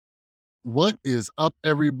What is up,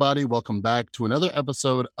 everybody? Welcome back to another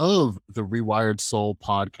episode of the Rewired Soul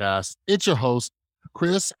podcast. It's your host,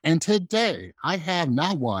 Chris, and today I have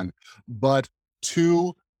not one, but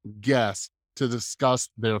two guests to discuss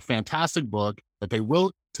their fantastic book that they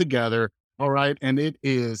wrote together. All right, and it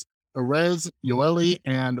is Erez, Yoeli,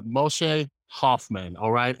 and Moshe Hoffman.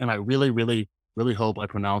 All right, and I really hope I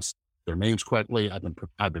pronounced their names correctly.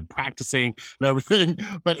 I've been practicing and everything.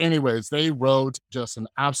 But anyways, they wrote just an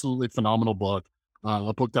absolutely phenomenal book,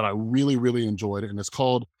 a book that I really enjoyed, and it's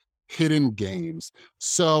called Hidden Games.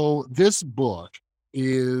 So this book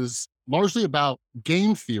is largely about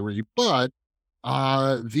game theory, but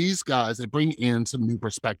these guys, they bring in some new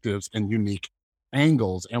perspectives and unique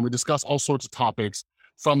angles, and we discuss all sorts of topics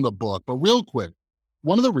from the book. But real quick,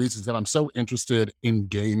 one of the reasons that I'm so interested in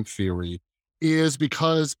game theory is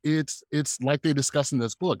because it's like they discuss in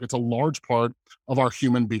this book. It's a large part of our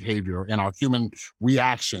human behavior and our human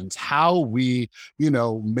reactions, how we,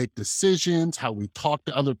 make decisions, how we talk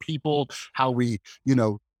to other people, how we,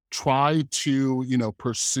 try to,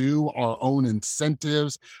 pursue our own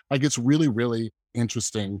incentives. Like it's really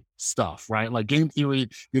interesting stuff, right? Like game theory,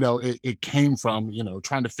 it came from,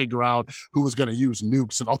 trying to figure out who was going to use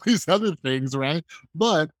nukes and all these other things, right?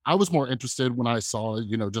 But I was more interested when I saw,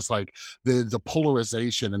 just like the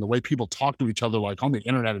polarization and the way people talk to each other, like on the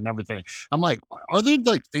internet and everything. I'm like, are there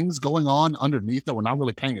like things going on underneath that we're not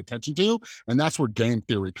really paying attention to? And that's where game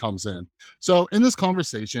theory comes in. So in this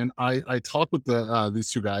conversation, I talked with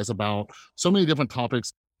these two guys about so many different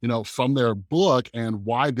topics, from their book and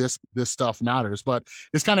why this stuff matters. But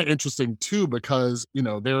it's kind of interesting too, because,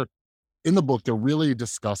 they're in the book, they're really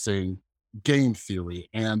discussing game theory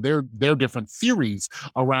and their different theories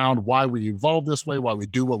around why we evolve this way, why we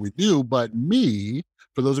do what we do. But me,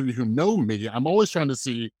 for those of you who know me, I'm always trying to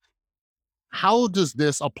see, how does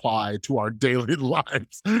this apply to our daily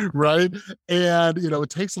lives, right? And it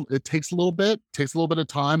takes a little bit, of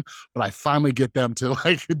time, but I finally get them to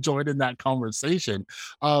like join in that conversation.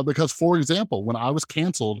 Because, for example, when I was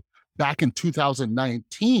canceled back in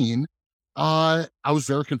 2019, I was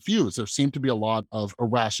very confused. There seemed to be a lot of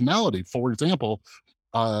irrationality. For example,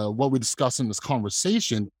 what we discuss in this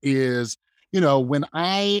conversation is, when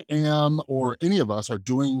I am, or any of us are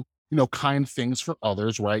doing, kind things for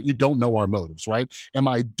others, right? You don't know our motives, right? Am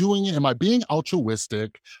I being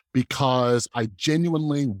altruistic because I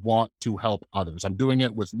genuinely want to help others? I'm doing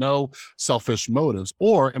it with no selfish motives,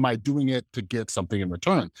 or am I doing it to get something in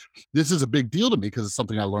return? This is a big deal to me because it's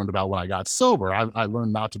something I learned about when I got sober. I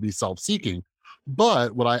learned not to be self-seeking.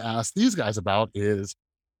 But what I asked these guys about is,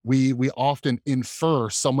 we often infer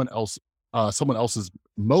someone else's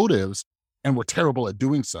motives, and we're terrible at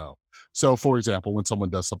doing so. So, for example, when someone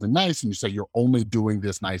does something nice and you say you're only doing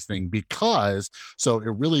this nice thing because, so it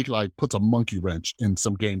really like puts a monkey wrench in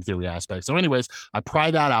some game theory aspects. So, anyways, I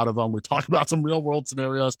pry that out of them. We talk about some real world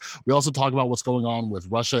scenarios. We also talk about what's going on with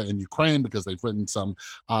Russia and Ukraine, because they've written some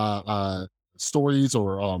stories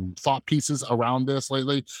or thought pieces around this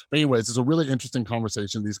lately. But anyways, it's a really interesting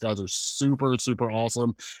conversation. These guys are super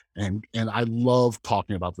awesome, and I love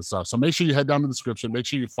talking about this stuff. So make sure you head down to the description. Make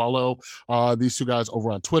sure you follow these two guys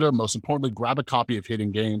over on Twitter. Most importantly, grab a copy of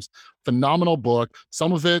Hidden Games. Phenomenal book.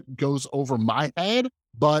 Some of it goes over my head,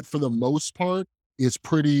 but for the most part, it's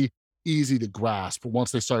pretty easy to grasp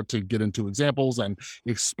once they start to get into examples and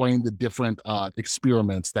explain the different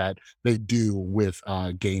experiments that they do with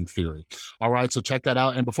game theory. All right, so check that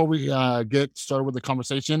out. And before we get started with the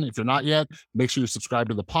conversation, if you're not yet, make sure you subscribe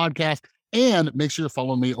to the podcast. And make sure you're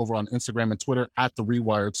following me over on Instagram and Twitter at The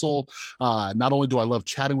Rewired Soul. Not only do I love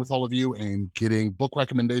chatting with all of you and getting book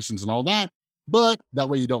recommendations and all that, but that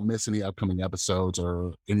way you don't miss any upcoming episodes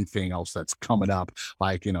or anything else that's coming up,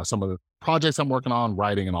 like, some of the projects I'm working on,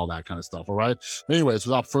 writing, and all that kind of stuff. All right. Anyways,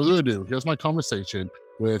 without further ado, here's my conversation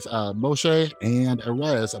with Moshe and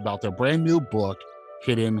Erez about their brand new book,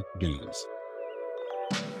 Hidden Games.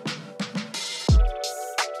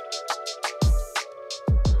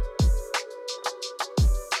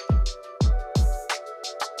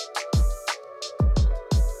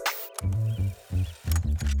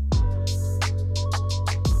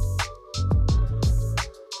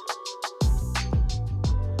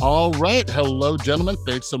 All right. Hello, gentlemen.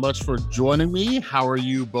 Thanks so much for joining me. How are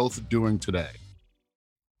you both doing today?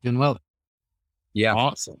 Doing well. Yeah.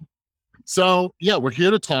 Awesome. So, yeah, we're here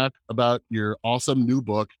to talk about your awesome new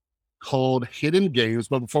book called Hidden Games.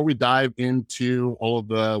 But before we dive into all of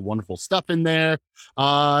the wonderful stuff in there,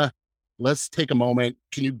 let's take a moment.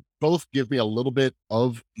 Can you both give me a little bit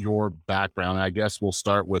of your background? I guess we'll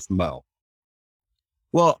start with Mo.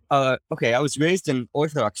 Well, okay. I was raised an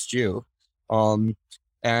Orthodox Jew.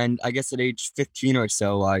 And I guess at age 15 or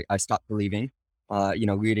so, I stopped believing,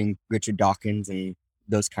 reading Richard Dawkins and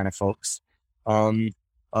those kind of folks. Um,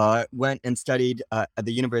 Went and studied at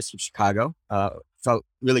the University of Chicago. Felt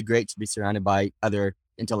really great to be surrounded by other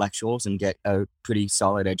intellectuals and get a pretty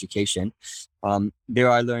solid education.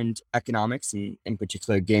 There I learned economics and in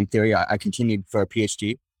particular game theory. I continued for a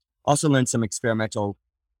PhD. Also learned some experimental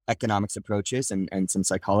economics approaches and some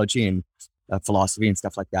psychology and philosophy and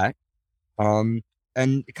stuff like that. Um,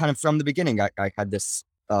 and kind of from the beginning, I had this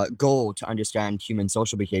goal to understand human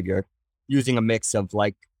social behavior using a mix of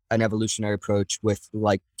like an evolutionary approach with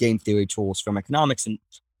like game theory tools from economics. And,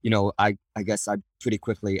 I guess I pretty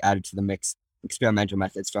quickly added to the mix experimental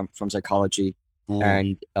methods from psychology Mm.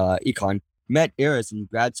 and econ. Met Erez in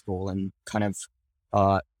grad school and kind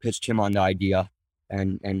of pitched him on the idea.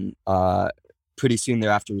 And pretty soon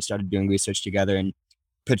thereafter, we started doing research together and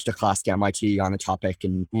pitched a class to MIT on the topic,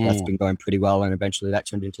 and that's Mm. been going pretty well. And eventually, that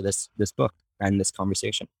turned into this book and this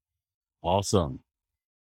conversation. Awesome.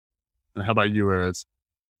 And how about you, Erez?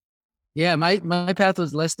 Yeah, my path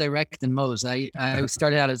was less direct than Mo's. I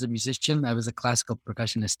started out as a musician. I was a classical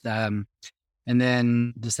percussionist, and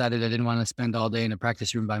then decided I didn't want to spend all day in a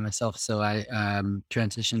practice room by myself. So I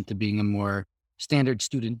transitioned to being a more standard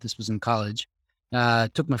student. This was in college.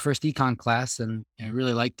 Took my first econ class and I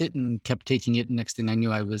really liked it and kept taking it. Next thing I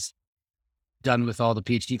knew, I was done with all the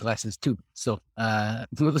PhD classes too. So I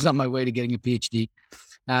was on my way to getting a PhD.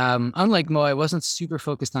 Unlike Mo, I wasn't super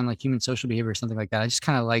focused on like human social behavior or something like that. I just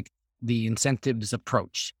kind of like the incentives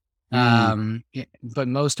approach. Mm. But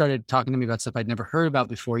Mo started talking to me about stuff I'd never heard about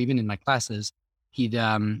before, even in my classes. He'd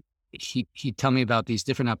tell me about these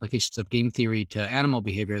different applications of game theory to animal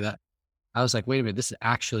behavior that I was like, wait a minute, this is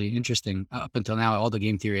actually interesting. Up until now, all the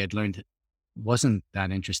game theory I'd learned wasn't that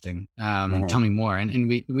interesting. Mhm. Tell me more. And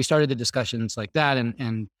we started the discussions like that.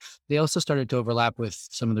 And they also started to overlap with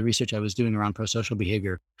some of the research I was doing around pro-social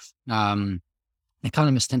behavior. Um,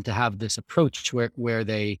 Economists tend to have this approach where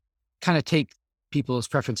they kind of take people's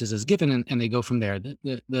preferences as given and they go from there.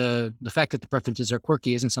 The fact that the preferences are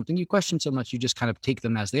quirky isn't something you question so much. You just kind of take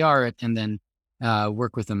them as they are and then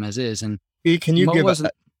work with them as is. And Can you Mo give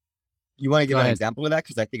wasn't. you want to Go give an ahead. example of that?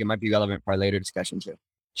 Because I think it might be relevant for our later discussion too.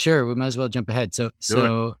 Sure, we might as well jump ahead. So, Do it.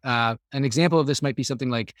 so an example of this might be something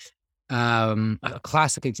like a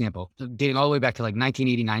classic example, dating all the way back to like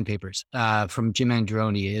 1989 papers from Jim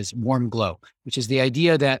Androni is warm glow, which is the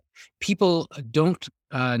idea that people don't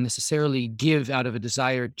necessarily give out of a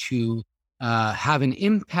desire to have an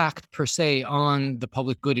impact per se on the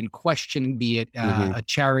public good in question, be it Mhm. a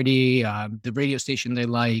charity, the radio station they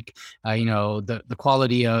like, the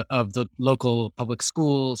quality of the local public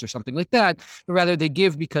schools or something like that. But rather, they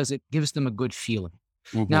give because it gives them a good feeling.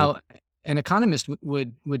 Mhm. Now, an economist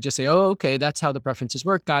would just say, "Oh, okay, that's how the preferences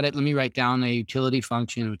work. Got it. Let me write down a utility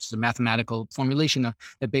function, which is a mathematical formulation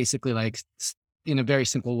that basically, like, in a very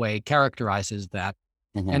simple way, characterizes that."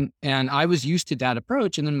 Mhm. And I was used to that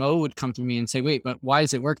approach, and then Mo would come to me and say, "Wait, but why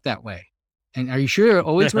does it work that way? And are you sure it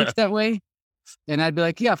always works that way?" And I'd be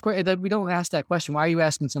like, "Yeah, of course. We don't ask that question. Why are you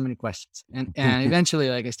asking so many questions?" And eventually,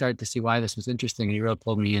 like, I started to see why this was interesting, and he really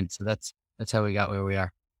pulled me in. So that's how we got where we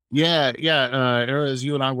are. Yeah, yeah. Erez,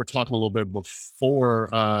 you and I were talking a little bit before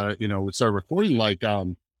we started recording.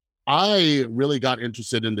 I really got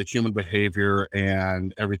interested in the human behavior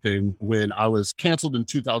and everything when I was canceled in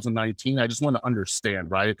 2019. I just want to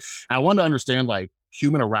understand, right? I want to understand like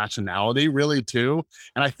human irrationality really too.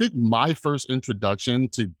 And I think my first introduction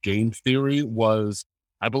to game theory was,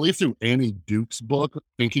 I believe, through Annie Duke's book,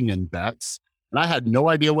 Thinking in Bets. And I had no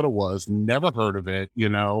idea what it was, never heard of it,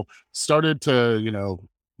 started to,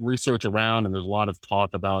 research around, and there's a lot of talk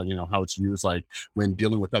about how it's used like when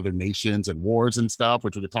dealing with other nations and wars and stuff,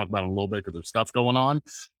 which we could talk about in a little bit because there's stuff going on.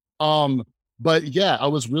 um but yeah, I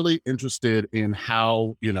was really interested in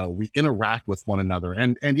how we interact with one another,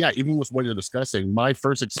 and yeah, even with what you're discussing, my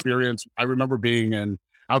first experience, I remember being in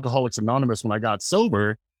Alcoholics Anonymous when I got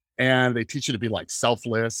sober, and they teach you to be like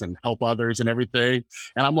selfless and help others and everything.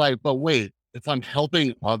 And I'm like, but wait, if I'm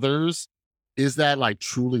helping others, is that like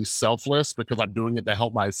truly selfless because I'm doing it to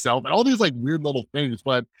help myself and all these like weird little things?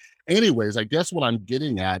 But anyways, I guess what I'm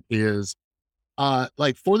getting at is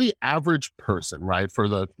like for the average person, right? For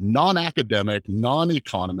the non-academic,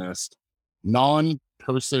 non-economist,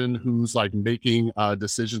 non-person who's like making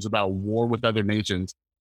decisions about war with other nations,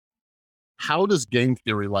 how does game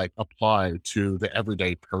theory like apply to the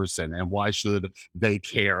everyday person, and why should they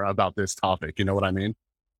care about this topic? You know what I mean?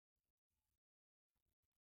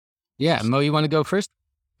 Yeah, Mo, you want to go first?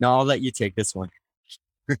 No, I'll let you take this one.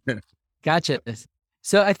 Gotcha.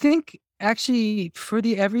 So I think actually for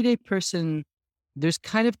the everyday person, there's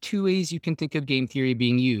kind of two ways you can think of game theory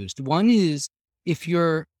being used. One is if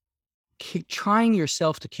you're trying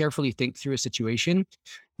yourself to carefully think through a situation,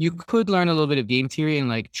 you could learn a little bit of game theory and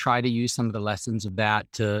like try to use some of the lessons of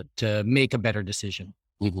that to make a better decision.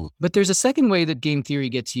 Mhm. But there's a second way that game theory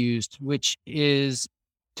gets used, which is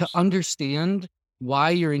to understand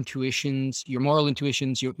why your intuitions, your moral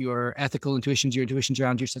intuitions, your ethical intuitions, your intuitions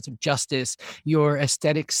around your sense of justice, your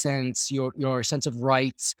aesthetic sense, your sense of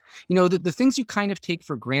rights, the things you kind of take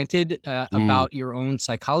for granted about your own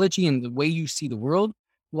psychology and the way you see the world,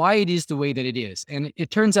 why it is the way that it is. And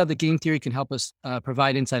it turns out that game theory can help us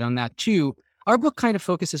provide insight on that too. Our book kind of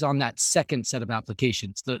focuses on that second set of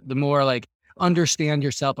applications, the more like understand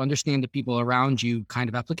yourself, understand the people around you kind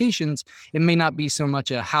of applications. It may not be so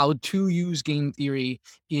much a how to use game theory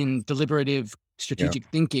in deliberative strategic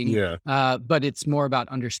thinking, Yeah. but it's more about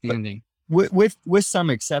understanding. With some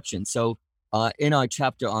exceptions. So in our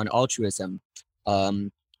chapter on altruism,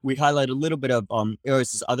 we highlight a little bit of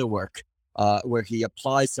Erez's other work, where he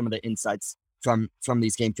applies some of the insights from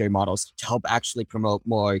these game theory models to help actually promote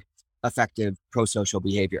more effective pro-social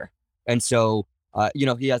behavior. And so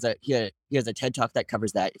he has a TED talk that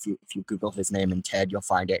covers that. If you Google his name and TED, you'll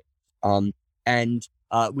find it. And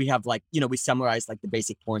we have we summarize like the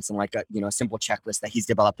basic points and like a simple checklist that he's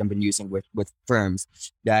developed and been using with firms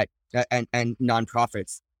that and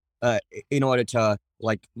nonprofits in order to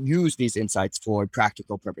like use these insights for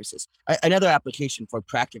practical purposes. Another application for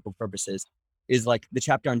practical purposes is like the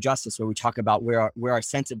chapter on justice, where we talk about where our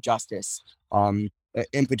sense of justice,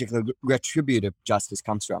 in particular retributive justice,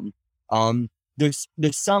 comes from. There's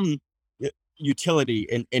some utility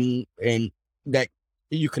in that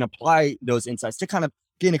you can apply those insights to kind of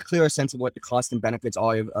gain a clearer sense of what the costs and benefits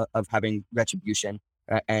are of having retribution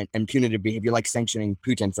and punitive behavior, like sanctioning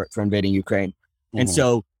Putin for invading Ukraine. And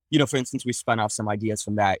so, for instance, we spun off some ideas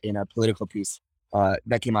from that in a political piece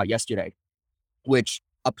that came out yesterday, which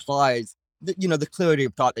applies the clarity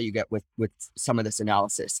of thought that you get with some of this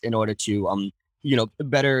analysis in order to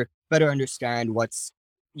better understand what's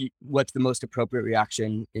the most appropriate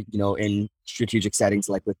reaction, in strategic settings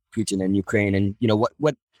like with Putin and Ukraine, and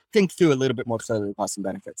what think through a little bit more clearly the costs and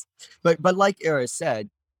benefits. But like Erez said,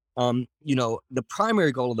 the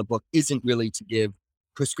primary goal of the book isn't really to give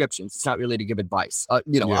prescriptions. It's not really to give advice.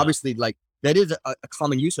 Obviously, like that is a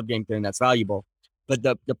common use of game theory and that's valuable. But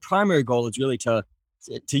the primary goal is really to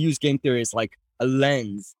use game theory as like a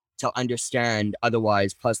lens to understand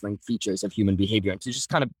otherwise puzzling features of human behavior, and to just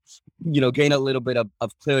kind of, gain a little bit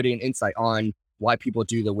of clarity and insight on why people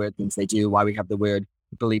do the weird things they do, why we have the weird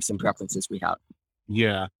beliefs and preferences we have.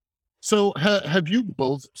 Yeah. So have you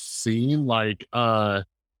both seen like like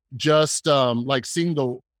seeing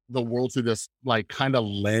the world through this like kind of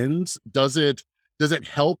lens? Does it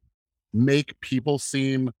help make people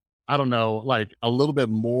seem, I don't know, like a little bit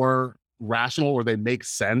more rational, or they make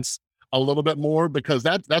sense a little bit more? Because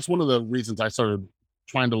that's one of the reasons I started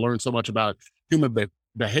trying to learn so much about human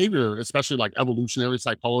behavior, especially like evolutionary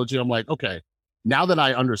psychology. I'm like, okay, now that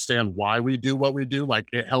I understand why we do what we do, like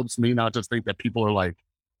it helps me not just think that people are like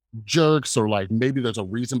jerks, or like maybe there's a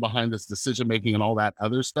reason behind this decision making and all that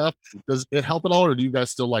other stuff. Does it help at all, or do you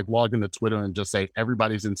guys still like log into Twitter and just say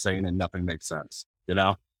everybody's insane and nothing makes sense?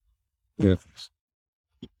 Yeah. You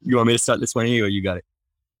want me to start this one here, or you got it?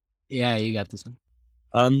 Yeah, you got this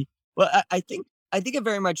one. Well, I think it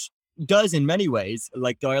very much does in many ways.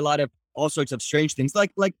 Like there are a lot of all sorts of strange things,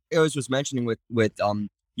 like Erez was mentioning with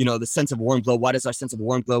the sense of warm glow. Why does our sense of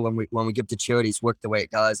warm glow when we give to charities work the way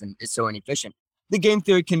it does and is so inefficient? The game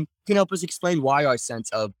theory can help us explain why our sense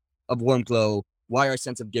of warm glow, why our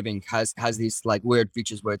sense of giving has these like weird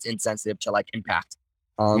features where it's insensitive to like impact.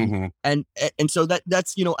 And so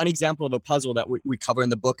that's an example of a puzzle that we cover in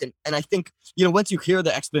the book. And I think once you hear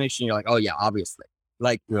the explanation, you're like, oh yeah, obviously.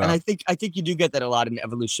 And I think you do get that a lot in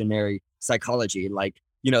evolutionary psychology. Like,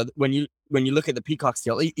 when you look at the peacock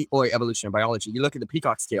scale, or evolutionary biology, you look at the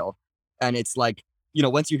peacock scale, and it's like,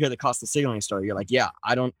 once you hear the cost of signaling story, you're like, yeah,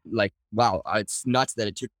 I don't like, wow, it's nuts that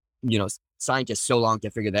it took, scientists so long to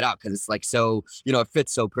figure that out, because it's like so, it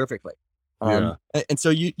fits so perfectly. And so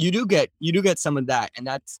you do get some of that, and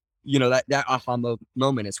that's that aha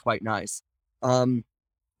moment is quite nice.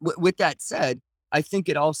 With that said, I think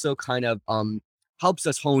it also kind of helps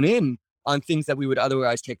us hone in on things that we would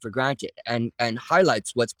otherwise take for granted, and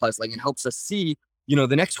highlights what's puzzling, and helps us see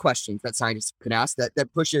the next questions that scientists can ask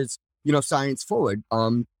that pushes science forward.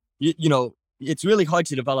 It's really hard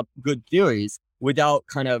to develop good theories without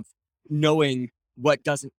kind of knowing what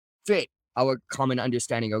doesn't fit our common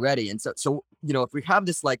understanding already. And so if we have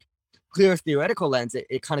this like clear theoretical lens,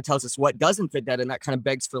 it kind of tells us what doesn't fit that, and that kind of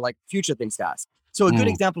begs for like future things to ask. So a good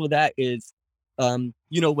example of that is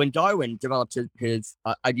when Darwin developed his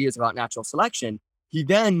ideas about natural selection, he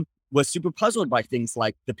then was super puzzled by things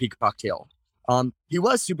like the peacock tail. He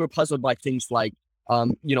was super puzzled by things like,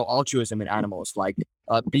 altruism in animals, like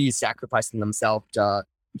bees sacrificing themselves to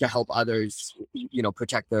help others,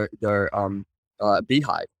 protect their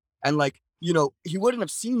beehive. And he wouldn't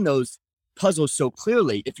have seen those puzzles so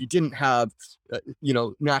clearly if you didn't have,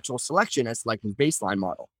 natural selection as like his baseline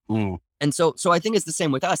model. Mm. And so I think it's the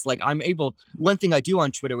same with us. Like one thing I do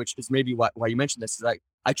on Twitter, which is maybe why you mentioned this, is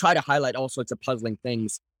I try to highlight all sorts of puzzling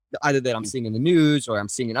things, either that I'm seeing in the news or I'm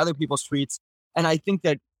seeing in other people's tweets. And I think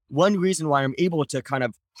that one reason why I'm able to kind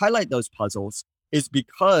of highlight those puzzles is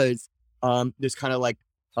because there's kind of like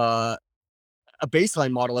a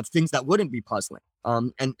baseline model of things that wouldn't be puzzling.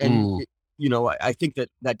 I think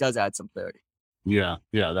that does add some clarity. Yeah,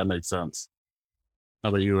 that makes sense. How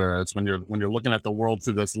about you, Erez? When you're looking at the world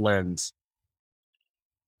through this lens?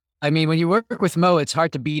 I mean, when you work with Mo, it's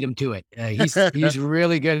hard to beat him to it. He's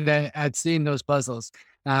really good at seeing those puzzles.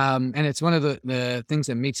 And it's one of the things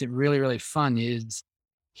that makes it really, really fun is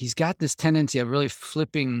he's got this tendency of really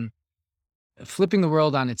flipping the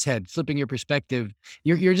world on its head, flipping your perspective.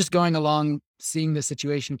 You're just going along, seeing the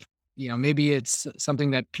situation. Maybe it's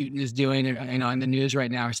something that Putin is doing, in the news right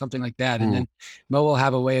now or something like that. And then Mo will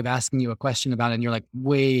have a way of asking you a question about it. And you're like,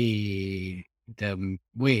 wait.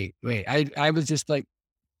 I was just like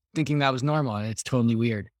thinking that was normal, and it's totally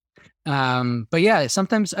weird. But yeah,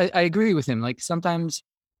 sometimes I agree with him. Like sometimes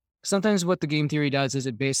what the game theory does is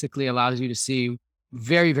it basically allows you to see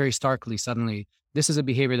very, very starkly suddenly, this is a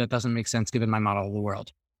behavior that doesn't make sense given my model of the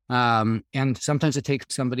world. And sometimes it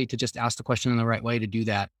takes somebody to just ask the question in the right way to do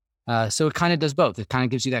that. So it kind of does both. It kind of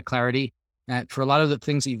gives you that clarity. For a lot of the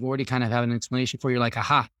things that you've already kind of have an explanation for, you're like,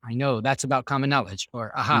 aha, I know that's about common knowledge,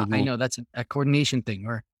 or aha, I know that's a coordination thing,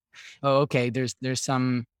 or, oh, okay, there's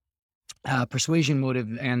some persuasion motive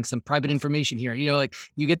and some private information here. Like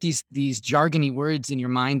you get these jargony words in your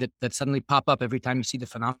mind that suddenly pop up every time you see the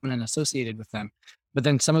phenomenon associated with them. But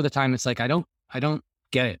then some of the time it's like, I don't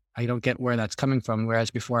get it. I don't get where that's coming from. Whereas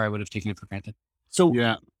before I would have taken it for granted. So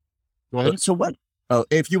yeah. Go ahead. So what? Oh,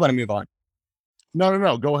 if you want to move on.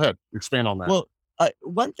 No. Go ahead. Expand on that. Well,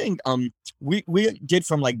 one thing we did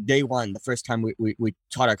from like day one, the first time we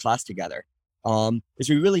taught our class together, is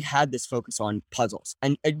we really had this focus on puzzles,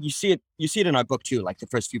 and you see it in our book too. Like the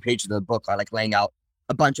first few pages of the book are like laying out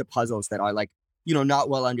a bunch of puzzles that are like not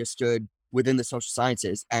well understood within the social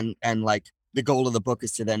sciences, and like the goal of the book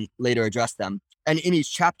is to then later address them. And in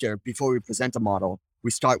each chapter, before we present a model,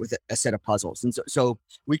 we start with a set of puzzles, and so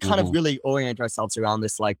we kind of really orient ourselves around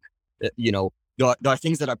this, like there are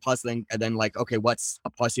things that are puzzling, and then like, okay, what's a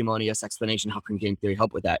parsimonious explanation? How can game theory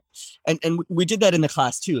help with that? And we did that in the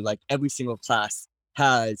class too. Like every single class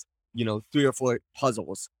has 3 or 4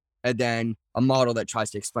 puzzles, and then a model that tries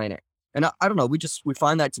to explain it. And I don't know, we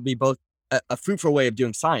find that to be both a fruitful way of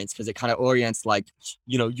doing science, because it kind of orients like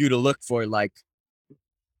you to look for like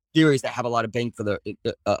theories that have a lot of bang for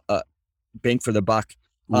the buck.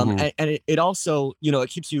 And it also, it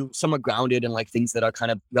keeps you somewhat grounded in like things that are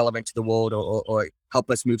kind of relevant to the world, or help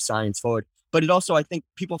us move science forward. But it also, I think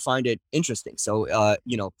people find it interesting. So,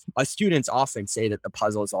 our students often say that the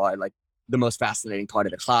puzzles are like the most fascinating part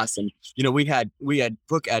of the class. And, we had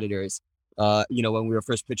book editors, when we were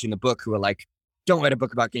first pitching the book, who were like, don't write a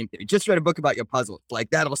book about game theory, just write a book about your puzzles. Like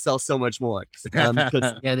that'll sell so much more. Yeah,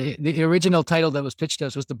 the original title that was pitched to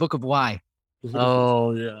us was The Book of Why.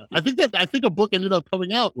 Oh yeah, I think a book ended up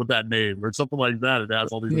coming out with that name or something like that. It has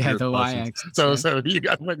all these the Y. So you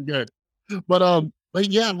guys went good, but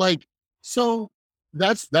yeah, like so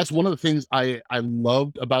that's one of the things I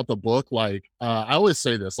loved about the book. Like I always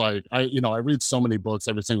say this, like I read so many books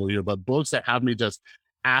every single year, but books that have me just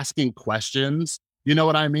asking questions, you know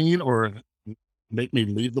what I mean, or make me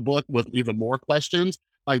leave the book with even more questions.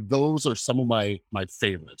 Like those are some of my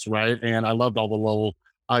favorites, right? And I loved all the little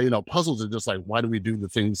puzzles are just like, why do we do the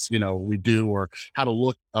things, we do, or how to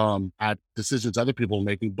look at decisions other people are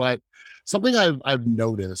making. But something I've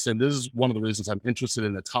noticed, and this is one of the reasons I'm interested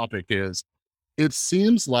in the topic, is it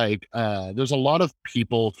seems like there's a lot of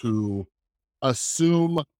people who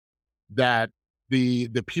assume that the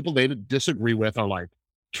people they disagree with are like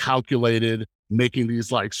calculated, making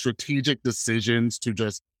these like strategic decisions to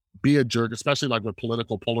just be a jerk, especially like with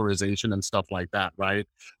political polarization and stuff like that, right?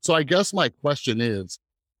 So I guess my question is,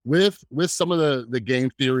 with some of the game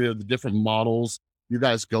theory of the different models you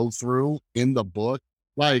guys go through in the book,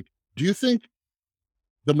 like, do you think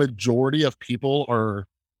the majority of people are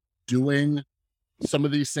doing some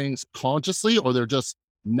of these things consciously, or they're just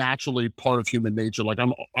naturally part of human nature. Like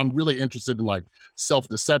I'm really interested in like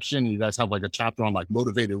self-deception. You guys have like a chapter on like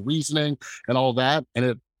motivated reasoning and all that. And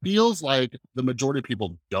it feels like the majority of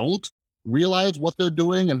people don't realize what they're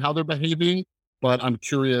doing and how they're behaving. But I'm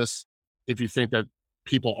curious if you think that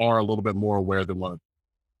people are a little bit more aware than what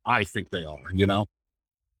I think they are, you know?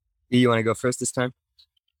 You want to go first this time?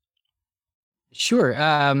 Sure.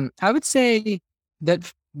 I would say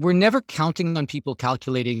that we're never counting on people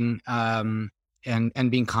calculating and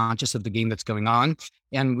being conscious of the game that's going on.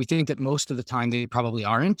 And we think that most of the time they probably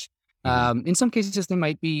aren't. In some cases, they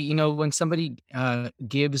might be, you know, when somebody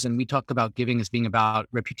gives, and we talk about giving as being about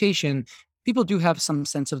reputation, people do have some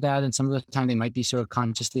sense of that. And some of the time they might be sort of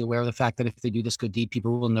consciously aware of the fact that if they do this good deed,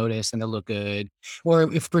 people will notice and they'll look good.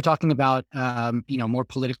 Or if we're talking about, you know, more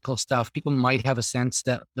political stuff, people might have a sense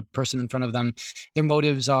that the person in front of them, their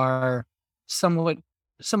motives are somewhat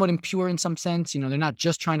impure in some sense. You know, they're not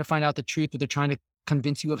just trying to find out the truth, but they're trying to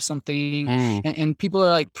convince you of something. And people are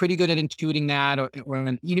like pretty good at intuiting that,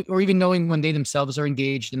 or even knowing when they themselves are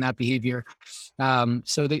engaged in that behavior.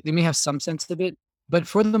 So they may have some sense of it, but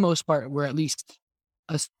for the most part, we're at least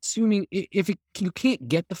assuming if you can't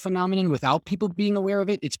get the phenomenon without people being aware of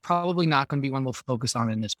it, it's probably not going to be one we'll focus on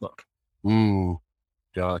in this book.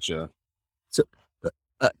 Gotcha. So,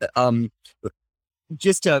 um,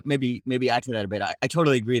 just to maybe add to that a bit, I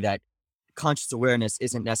totally agree that conscious awareness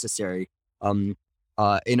isn't necessary. And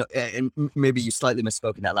maybe you slightly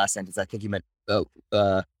misspoke in that last sentence. I think you meant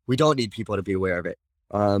we don't need people to be aware of it.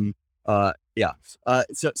 Yeah.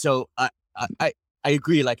 So I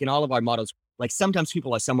agree. Like in all of our models, like sometimes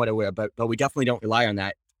people are somewhat aware, but we definitely don't rely on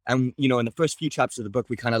that. And you know, in the first few chapters of the book,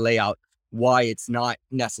 we kind of lay out why it's not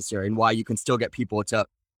necessary and why you can still get people to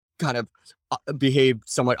kind of behave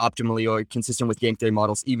somewhat optimally or consistent with game theory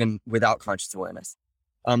models, even without conscious awareness.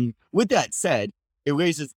 With that said, it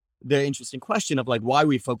raises the interesting question of like why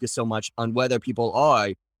we focus so much on whether people are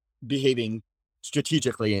behaving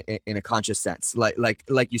strategically in a conscious sense.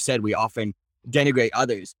 Like you said, we often denigrate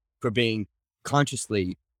others for being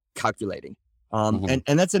consciously calculating. And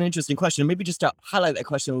that's an interesting question. Maybe just to highlight that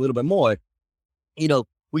question a little bit more, you know,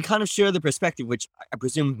 we kind of share the perspective, which I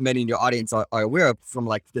presume many in your audience are aware of, from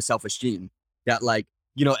like the selfish gene, that like,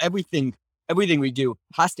 you know, everything we do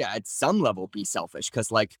has to at some level be selfish. Cause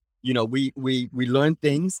like, you know, we learn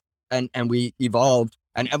things and we evolved,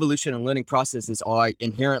 and evolution and learning processes are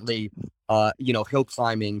inherently, you know, hill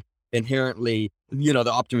climbing, inherently, you know,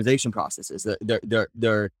 the optimization processes.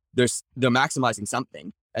 They're maximizing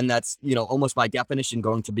something. And that's, you know, almost by definition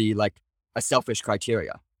going to be like a selfish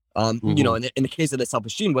criteria. You know, in the case of the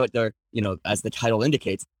selfish gene, what they're, you know, as the title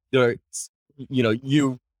indicates, they're, you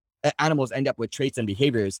know, animals end up with traits and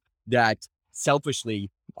behaviors that selfishly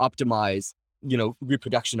optimize, you know,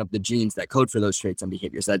 reproduction of the genes that code for those traits and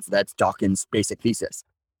behaviors. That's Dawkins' basic thesis.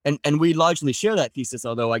 And we largely share that thesis,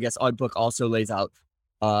 although I guess our book also lays out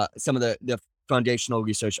some of the foundational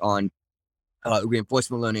research on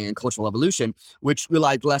reinforcement learning and cultural evolution, which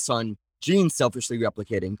relied less on genes selfishly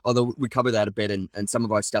replicating, although we cover that a bit, and some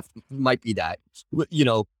of our stuff might be that. You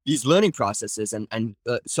know, these learning processes and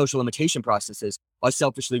social imitation processes are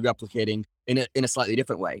selfishly replicating in a slightly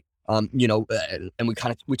different way. You know, and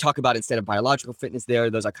we talk about, instead of biological fitness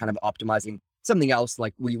there, those are kind of optimizing something else.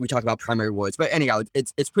 Like we talk about primary rewards, but anyhow,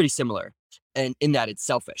 it's pretty similar. And in that it's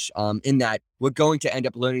selfish, in that we're going to end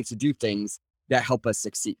up learning to do things that help us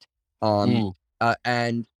succeed.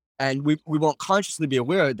 And we won't consciously be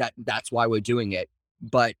aware that that's why we're doing it.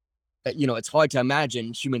 But, you know, it's hard to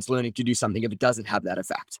imagine humans learning to do something if it doesn't have that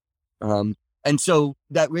effect. And so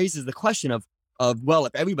that raises the question of, well,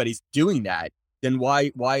 if everybody's doing that, then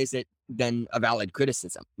why is it then a valid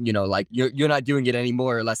criticism? You know, like you're not doing it any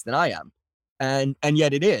more or less than I am. And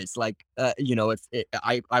yet it is like, you know,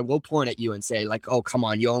 I will point at you and say like, oh, come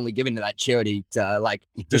on, you're only giving to that charity to like,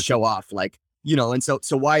 to show off, like, you know, and so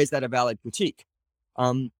why is that a valid critique?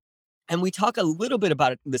 And we talk a little bit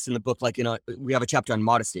about this in the book, like, you know, we have a chapter on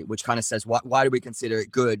modesty, which kind of says, why do we consider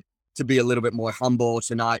it good to be a little bit more humble,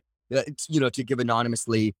 to not, you know, to give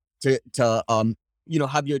anonymously, to you know,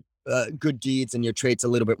 have your good deeds and your traits a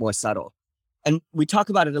little bit more subtle. And we talk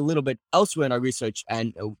about it a little bit elsewhere in our research.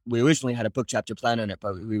 And we originally had a book chapter planned on it,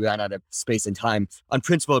 but we ran out of space and time on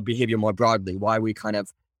principled behavior more broadly, why we kind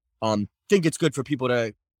of think it's good for people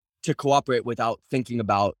to cooperate without thinking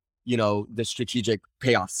about, you know, the strategic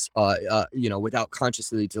payoffs, you know, without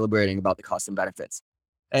consciously deliberating about the costs and benefits.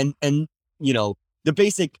 And, you know, the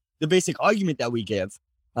basic argument that we give,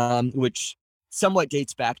 which somewhat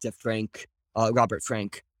dates back to Robert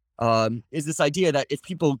Frank, is this idea that if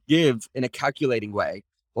people give in a calculating way,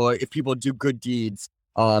 or if people do good deeds,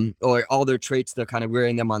 or all their traits, they're kind of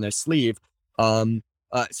wearing them on their sleeve,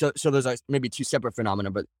 So those are maybe two separate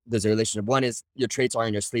phenomena, but there's a relationship. One is your traits are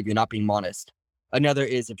in your sleep, you're not being modest. Another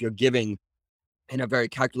is if you're giving in a very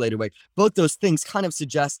calculated way. Both those things kind of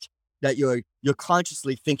suggest that you're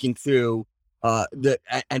consciously thinking through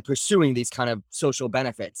and pursuing these kind of social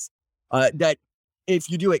benefits. That if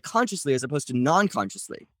you do it consciously as opposed to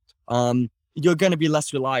non-consciously, you're going to be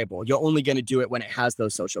less reliable. You're only going to do it when it has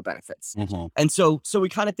those social benefits. And so we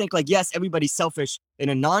kind of think like, yes, everybody's selfish in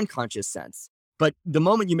a non-conscious sense, but the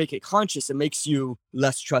moment you make it conscious, it makes you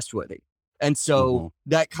less trustworthy. And so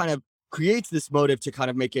that kind of creates this motive to kind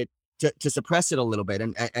of make it to suppress it a little bit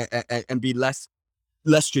and be less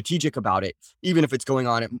strategic about it, even if it's going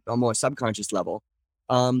on at a more subconscious level.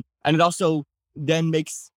 And it also then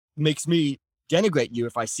makes me denigrate you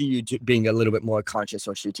if I see you being a little bit more conscious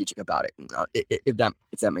or strategic about it, if that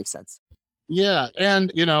makes sense. Yeah,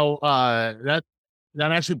 and that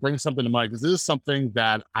actually brings something to mind, because this is something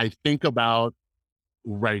that I think about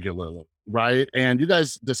regularly, right? And you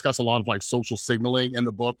guys discuss a lot of like social signaling in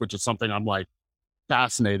the book, which is something I'm like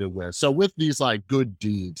fascinated with. So with these like good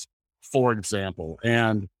deeds, for example,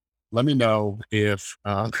 and let me know if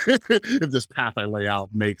if this path I lay out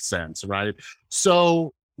makes sense, right?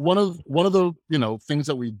 So one of the things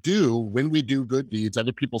that we do when we do good deeds,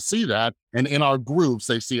 other people see that, and in our groups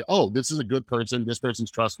they see, oh, this is a good person, this person's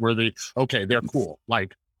trustworthy, okay, they're cool,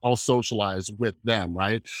 like I'll socialize with them,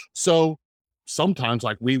 right? So sometimes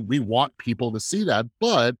like we want people to see that,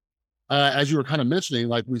 but as you were kind of mentioning,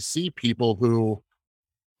 like we see people who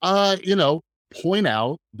point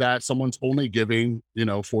out that someone's only giving,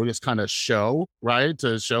 for this kind of show, right?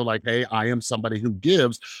 To show like, hey, I am somebody who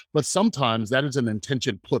gives, but sometimes that is an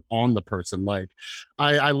intention put on the person. Like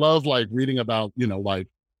I love like reading about, like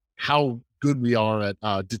how good we are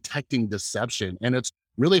at detecting deception. And it's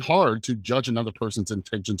really hard to judge another person's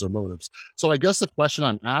intentions or motives. So I guess the question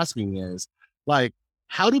I'm asking is like,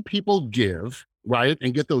 how do people give, right?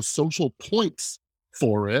 And get those social points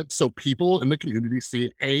for it, so people in the community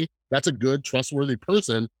see, hey, that's a good, trustworthy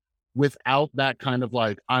person, without that kind of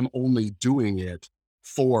like, I'm only doing it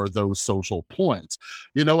for those social points.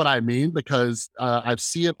 You know what I mean? Because I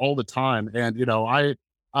see it all the time. And,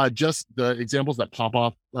 I just the examples that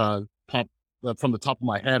pop from the top of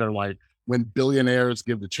my head are like when billionaires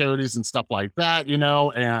give to charities and stuff like that,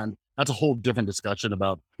 and that's a whole different discussion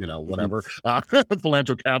about, whatever,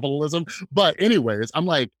 philanthrocapitalism. But anyways, I'm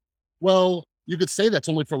like, well, you could say that's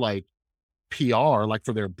only for like PR, like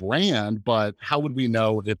for their brand, but how would we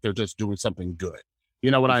know if they're just doing something good?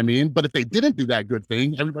 You know what I mean? But if they didn't do that good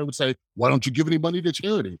thing, everybody would say, why don't you give any money to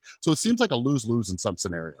charity? So it seems like a lose-lose in some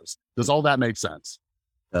scenarios. Does all that make sense?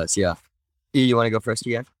 Does, yeah. E, you want to go first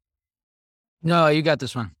again? No, you got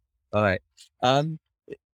this one. All right.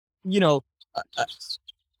 You know,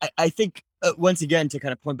 I think once again, to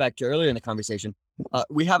kind of point back to earlier in the conversation,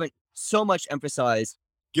 we haven't so much emphasized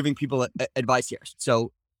giving people advice here. So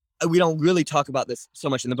we don't really talk about this so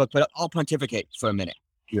much in the book, but I'll pontificate for a minute.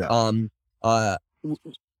 Yeah. I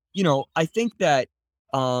think that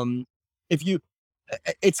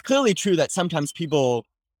it's clearly true that sometimes people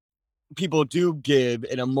do give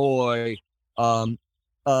in a more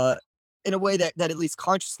in a way that at least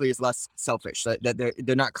consciously is less selfish, that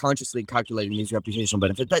they're not consciously calculating these reputational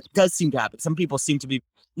benefits. That does seem to happen. Some people seem to be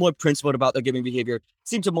more principled about their giving behavior,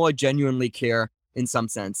 seem to more genuinely care in some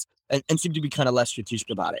sense, and seem to be kind of less strategic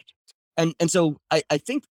about it. And so I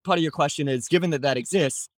think part of your question is, given that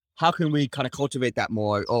exists, how can we kind of cultivate that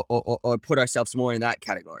more or put ourselves more in that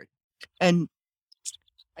category? And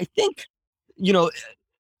I think,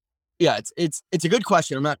 yeah, it's a good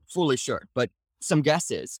question. I'm not fully sure, but some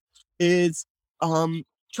guesses is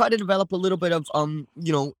try to develop a little bit of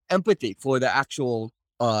empathy for the actual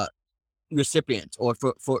recipient, or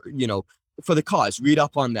for the cause. Read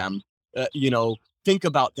up on them, think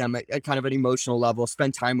about them at kind of an emotional level,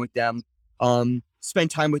 spend time with them,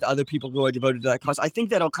 spend time with other people who are devoted to that cause. I think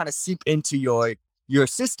that'll kind of seep into your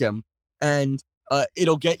system, and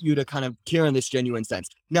it'll get you to kind of care in this genuine sense.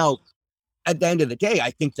 Now, at the end of the day, I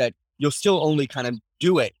think that you'll still only kind of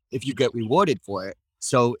do it if you get rewarded for it.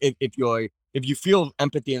 So if you feel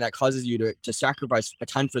empathy and that causes you to sacrifice a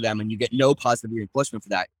ton for them, and you get no positive reinforcement for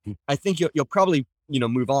that, I think you'll probably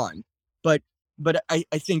move on. But I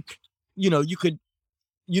think you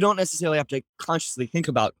don't necessarily have to consciously think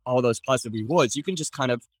about all those positive rewards. You can just kind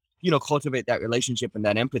of cultivate that relationship and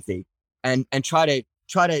that empathy, and try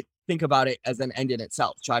to think about it as an end in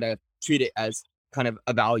itself. Try to treat it as kind of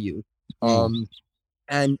a value,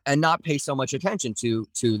 and not pay so much attention to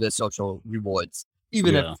the social rewards.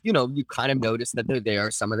 Even if, you kind of notice that they're there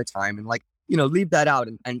some of the time, and leave that out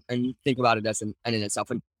and think about it as an end in itself.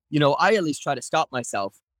 And, I at least try to stop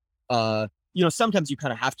myself sometimes you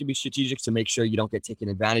kind of have to be strategic to make sure you don't get taken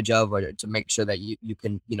advantage of, or to make sure that you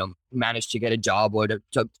can, manage to get a job, or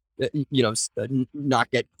to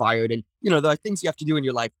not get fired. And, there are things you have to do in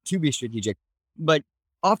your life to be strategic. But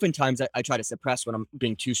oftentimes I try to suppress when I'm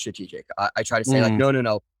being too strategic. I try to say like,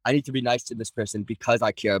 no, I need to be nice to this person because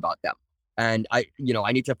I care about them. And I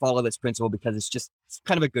need to follow this principle because it's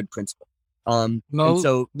kind of a good principle. Mo, and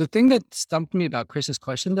so the thing that stumped me about Chris's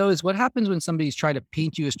question though is what happens when somebody's trying to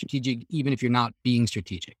paint you as strategic, even if you're not being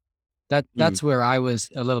strategic? That's where I was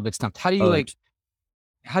a little bit stumped. How do you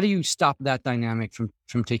how do you stop that dynamic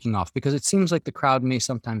from taking off? Because it seems like the crowd may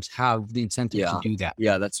sometimes have the incentive to do that.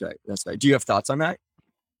 Yeah, that's right. Do you have thoughts on that?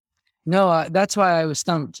 No, that's why I was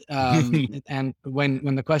stumped. And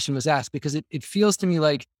when the question was asked, because it feels to me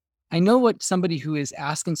like I know what somebody who is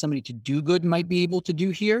asking somebody to do good might be able to do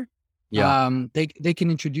here. Yeah. They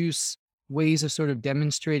can introduce ways of sort of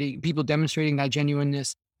demonstrating that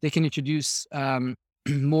genuineness. They can introduce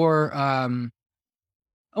more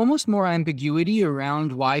almost more ambiguity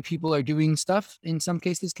around why people are doing stuff. In some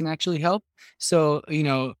cases, can actually help. So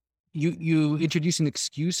you introduce an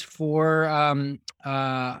excuse for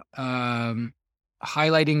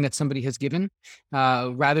highlighting that somebody has given,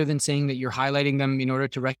 rather than saying that you're highlighting them in order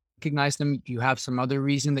to recognize them. You have some other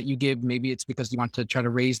reason that you give. Maybe it's because you want to try to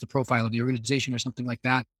raise the profile of the organization or something like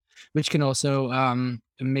that, which can also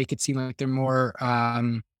make it seem like they're more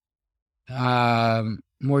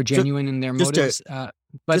genuine in their motives.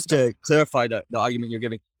 But just to clarify the argument you're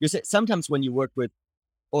giving, you say sometimes when you work with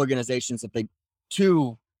organizations, if they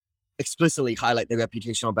too explicitly highlight their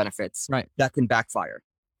reputational benefits, right, that can backfire.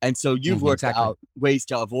 And so you've worked out ways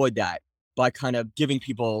to avoid that by kind of giving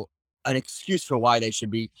people an excuse for why they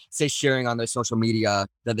should be, say, sharing on their social media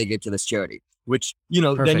that they give to this charity, which,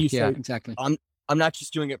 then you say, I'm not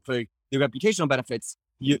just doing it for the reputational benefits.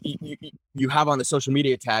 You have on the social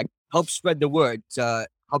media tag, help spread the word to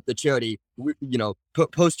help the charity,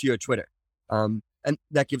 post to your Twitter. And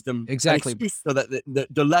that gives them an excuse so that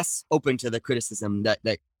they're less open to the criticism that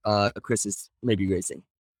Chris is maybe raising.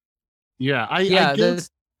 Yeah, I guess.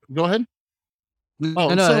 Go ahead.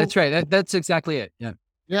 No, that's right. That's exactly it. Yeah.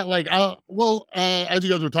 Yeah, like, as you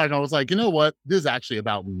guys were talking, I was like, you know what? This is actually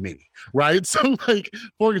about me, right? So, like,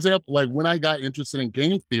 for example, like when I got interested in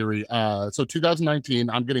game theory, so 2019,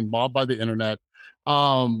 I'm getting mobbed by the internet.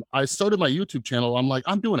 I started my YouTube channel. I'm like,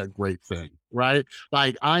 I'm doing a great thing, right?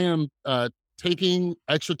 Like, I am taking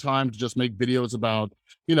extra time to just make videos about,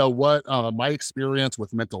 what my experience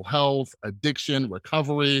with mental health, addiction,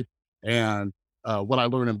 recovery, and what I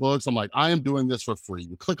learned in books. I'm like, I am doing this for free.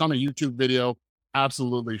 You click on a YouTube video,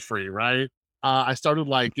 absolutely free, right? I started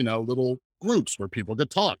little groups where people could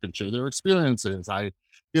talk and share their experiences. I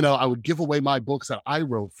would give away my books that I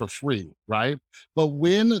wrote for free, right? But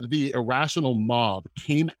when the irrational mob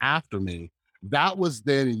came after me, that was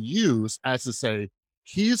then used as to say,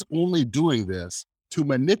 he's only doing this to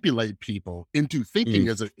manipulate people into thinking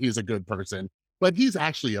he's a good person, but he's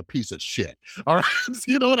actually a piece of shit. All right.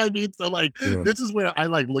 You know what I mean? So this is where I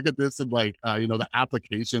look at this and the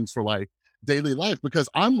applications for daily life, because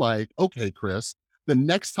I'm like, okay, Chris, the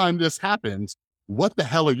next time this happens, what the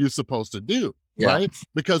hell are you supposed to do? Yeah. Right?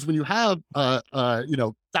 Because when you have,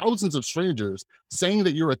 thousands of strangers saying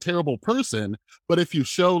that you're a terrible person, but if you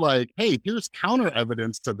show hey, here's counter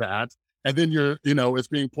evidence to that, and then it's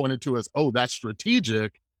being pointed to as, oh, that's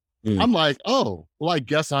strategic. I'm like, oh, well, I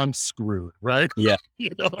guess I'm screwed, right? Yeah.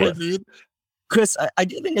 You know what I mean? Chris, I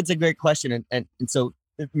do think it's a great question. And so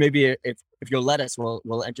maybe if you'll let us,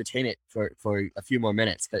 we'll entertain it for a few more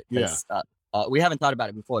minutes. We haven't thought about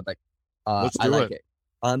it before, but I like it.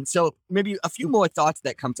 So maybe a few more thoughts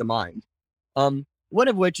that come to mind. One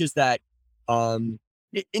of which is that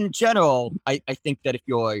in general, I think that if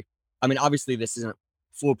you're, obviously this isn't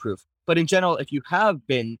foolproof, but in general, if you have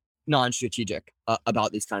been non-strategic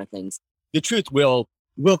about these kind of things, the truth will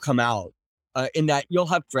come out in that you'll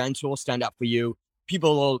have friends who will stand up for you.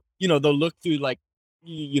 People will, they'll look through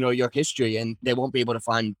your history and they won't be able to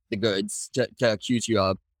find the goods to accuse you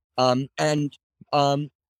of. To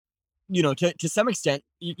some extent,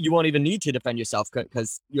 you won't even need to defend yourself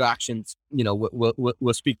because your actions,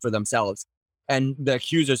 will speak for themselves. And the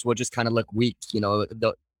accusers will just kind of look weak,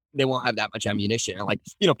 they won't have that much ammunition.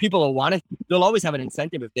 And people will they'll always have an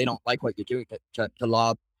incentive if they don't like what you're doing to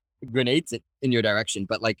lob grenades in your direction.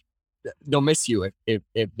 But they'll miss you if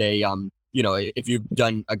they, if you've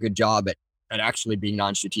done a good job at actually being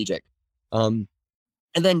non-strategic. And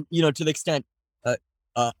then, to the extent,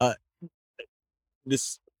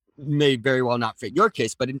 this may very well not fit your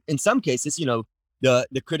case, but in some cases, the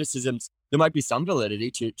criticisms, there might be some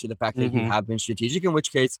validity to the fact that you have been strategic, in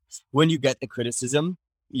which case, when you get the criticism,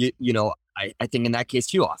 I think in that case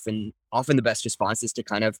too, often the best response is to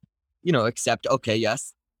kind of, accept, okay,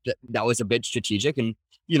 yes, that was a bit strategic. And,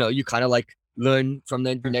 you kind of like learn from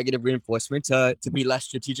the negative reinforcement to be less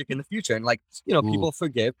strategic in the future. And like, people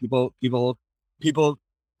forgive, people,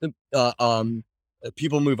 uh, um,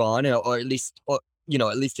 people move on, or at least,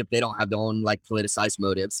 at least if they don't have their own like politicized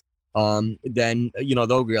motives, then,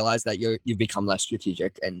 they'll realize that you've become less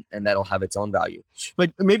strategic, and that'll have its own value.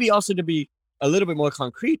 But maybe also to be a little bit more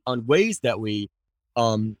concrete on ways that we,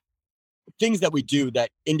 things that we do that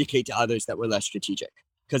indicate to others that we're less strategic.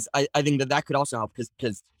 Because I think that could also help,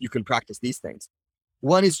 because you can practice these things.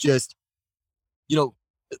 One is just,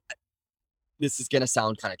 this is going to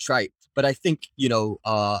sound kind of trite, but I think,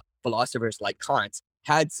 philosophers like Kant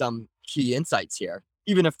had some key insights here,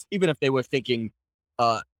 even if they were thinking,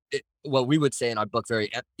 what we would say in our book very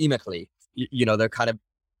emically, they're kind of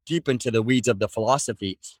deep into the weeds of the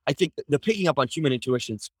philosophy. I think they're picking up on human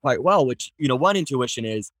intuitions quite well, which, one intuition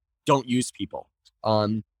is don't use people,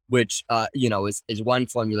 which, is one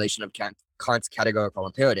formulation of Kant's categorical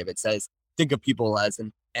imperative. It says, think of people as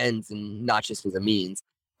an ends and not just as a means.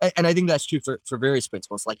 And I think that's true for various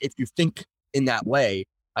principles. Like if you think in that way,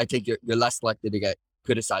 I think you're less likely to get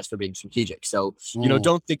criticized for being strategic. So,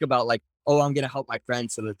 don't think about like, oh, I'm going to help my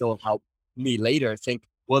friends so that they'll help me later. Think,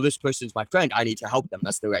 well, this person's my friend, I need to help them.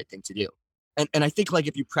 That's the right thing to do. And I think like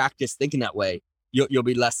if you practice thinking that way, you'll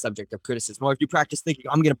be less subject to criticism. Or if you practice thinking,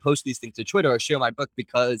 I'm going to post these things to Twitter or share my book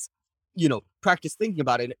because, practice thinking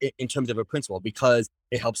about it in terms of a principle, because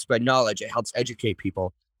it helps spread knowledge, it helps educate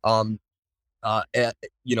people. Those are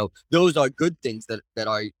good things that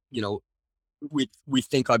are, we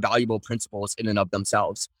think are valuable principles in and of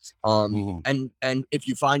themselves. And if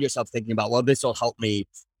you find yourself thinking about, well, this will help me,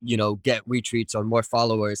 get retweets or more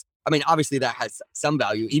followers. I mean, obviously that has some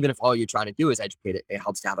value, even if all you're trying to do is educate it, it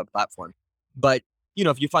helps to have a platform. But,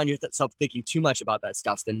 if you find yourself thinking too much about that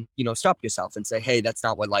stuff, then, stop yourself and say, hey, that's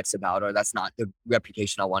not what life's about, or that's not the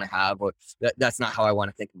reputation I want to have, or that's not how I want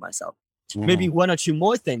to think of myself. Maybe one or two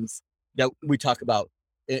more things that we talk about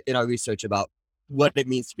in our research about what it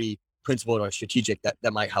means to be principled or strategic that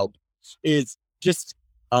might help is just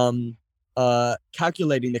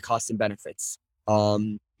calculating the costs and benefits.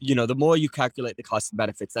 The more you calculate the costs and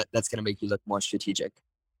benefits, that's going to make you look more strategic.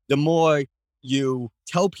 The more you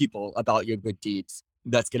tell people about your good deeds,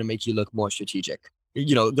 that's going to make you look more strategic.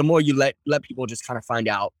 The more you let people just kind of find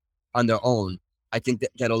out on their own, I think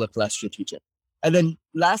that'll look less strategic. And then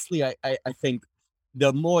lastly, I think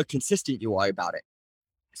the more consistent you are about it.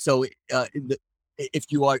 So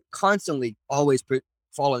if you are constantly always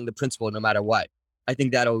following the principle no matter what, I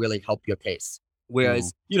think that'll really help your case.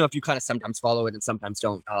 Whereas, if you kind of sometimes follow it and sometimes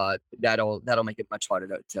don't, that'll make it much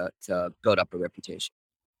harder to build up a reputation.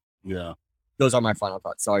 Yeah. Those are my final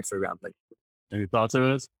thoughts. Sorry for rambling. Any thoughts,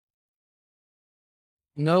 Erez?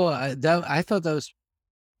 No, I thought that was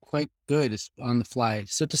quite good on the fly.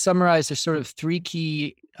 So to summarize, there's sort of three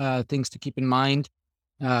key things to keep in mind.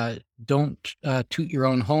 Don't toot your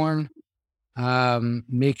own horn.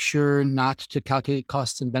 Make sure not to calculate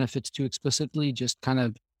costs and benefits too explicitly. Just kind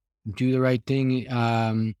of do the right thing,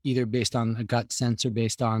 either based on a gut sense or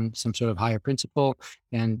based on some sort of higher principle,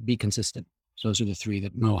 and be consistent. So those are the three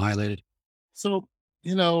that Mo highlighted. So,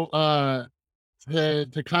 to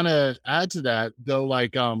kind of add to that, though,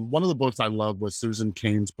 like one of the books I love was Susan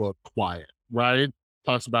Cain's book, Quiet, right?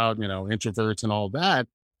 Talks about, introverts and all that.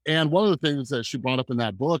 And one of the things that she brought up in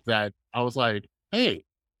that book that I was like, hey,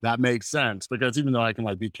 that makes sense, because even though I can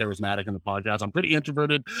like be charismatic in the podcast, I'm pretty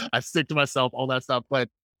introverted. I stick to myself, all that stuff. But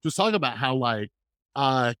just talking about how like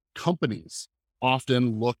companies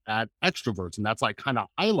often look at extroverts, and that's like kind of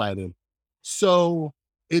highlighted. So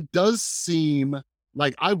it does seem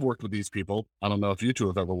like I've worked with these people. I don't know if you two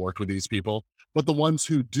have ever worked with these people, but the ones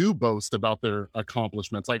who do boast about their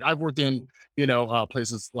accomplishments, like I've worked in,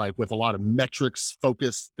 places like with a lot of metrics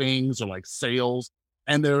focused things or like sales.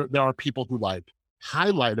 And there are people who like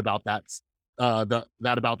highlight about that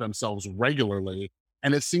about themselves regularly.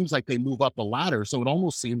 And it seems like they move up the ladder. So it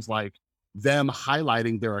almost seems like them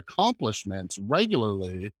highlighting their accomplishments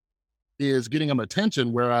regularly is getting them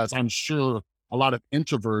attention. Whereas I'm sure a lot of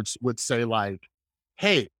introverts would say like,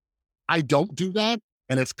 hey, I don't do that,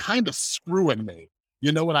 and it's kind of screwing me.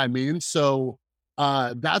 You know what I mean? So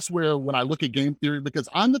that's where when I look at game theory, because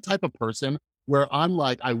I'm the type of person where I'm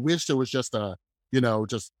like, I wish there was just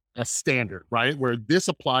just a standard, right? Where this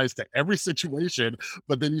applies to every situation,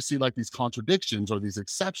 but then you see like these contradictions or these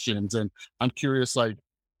exceptions. And I'm curious, like,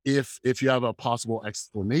 if you have a possible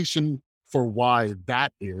explanation for why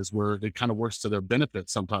that is, where it kind of works to their benefit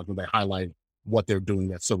sometimes when they highlight what they're doing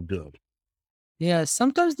that's so good. Yeah,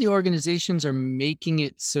 sometimes the organizations are making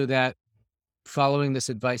it so that following this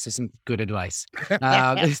advice isn't good advice.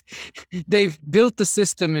 Uh, they've built the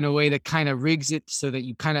system in a way that kind of rigs it so that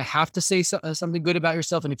you kind of have to say something good about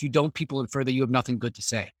yourself. And if you don't, people infer that you have nothing good to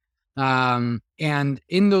say. And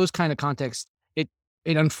in those kind of contexts,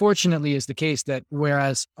 it unfortunately is the case that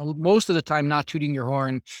whereas most of the time not tooting your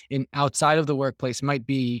horn in outside of the workplace might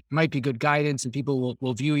be good guidance and people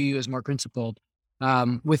will view you as more principled.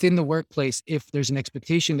 Within the workplace, if there's an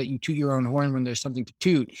expectation that you toot your own horn when there's something to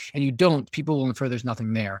toot and you don't, people will infer there's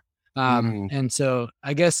nothing there. And so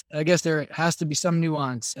I guess there has to be some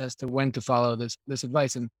nuance as to when to follow this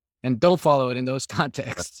advice and don't follow it in those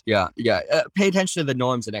contexts. Yeah. Pay attention to the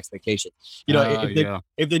norms and expectations.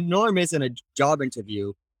 If the norm isn't a job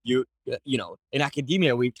interview, you know, in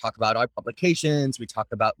academia, we talk about our publications, we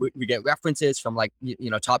get references from like,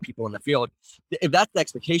 top people in the field. If that's the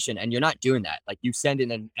expectation and you're not doing that, like you send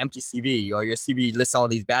in an empty CV or your CV lists all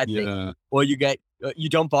these bad things, or you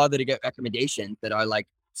don't bother to get recommendations that are like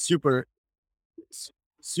super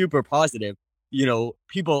positive,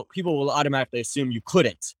 people will automatically assume you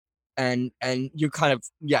couldn't. And you kind of,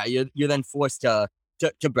 you're then forced to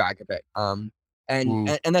brag a bit. And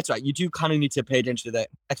that's right. You do kind of need to pay attention to the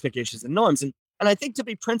expectations and norms. And I think to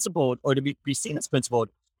be principled or to be seen as principled,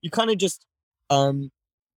 you kind of just, it's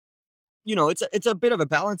a bit of a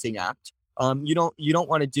balancing act. You don't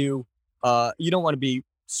want to be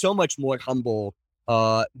so much more humble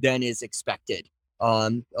than is expected.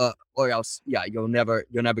 Or else, you'll never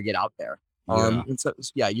get out there. And so,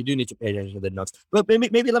 you do need to pay attention to the notes. But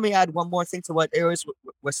maybe let me add one more thing to what Erez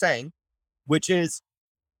was saying, which is,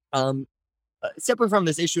 separate from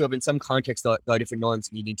this issue of in some contexts there are different norms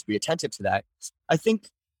and you need to be attentive to that. I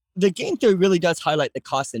think the game theory really does highlight the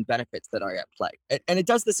costs and benefits that are at play, and it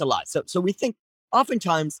does this a lot. So we think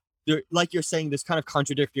oftentimes there, like you're saying, there's kind of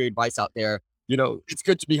contradictory advice out there. It's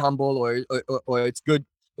good to be humble, or it's good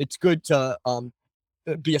to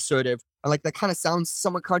be assertive, and like that kind of sounds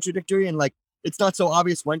somewhat contradictory, and like it's not so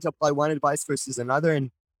obvious when to apply one advice versus another.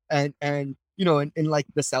 And in like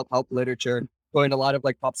the self-help literature or in a lot of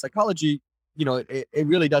like pop psychology, it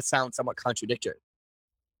really does sound somewhat contradictory.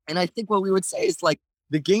 And I think what we would say is like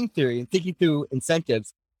the game theory and thinking through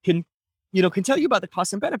incentives can tell you about the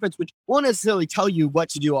costs and benefits, which won't necessarily tell you what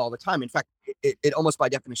to do all the time. In fact, it almost by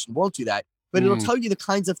definition won't do that, but it'll tell you the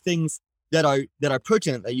kinds of things that are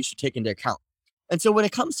pertinent that you should take into account. And so when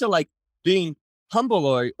it comes to like being humble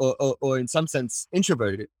or in some sense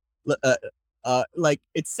introverted, like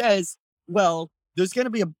it says, well, there's going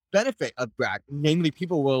to be a benefit of brag, namely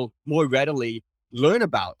people will more readily learn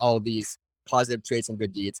about all these positive traits and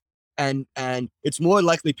good deeds, and it's more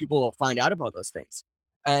likely people will find out about those things.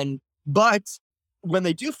 But when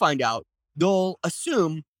they do find out, they'll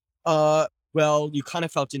assume, well, you kind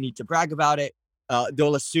of felt a need to brag about it.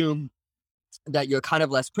 They'll assume that you're kind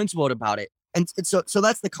of less principled about it, and so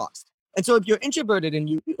that's the cost. And so if you're introverted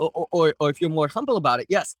and or if you're more humble about it,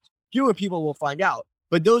 yes, fewer people will find out,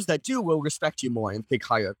 but those that do will respect you more and think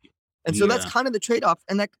higher of you. And so that's kind of the trade-off.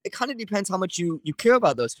 And that it kind of depends how much you care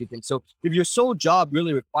about those two things. So if your sole job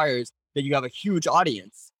really requires that you have a huge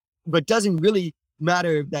audience, but doesn't really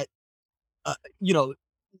matter that,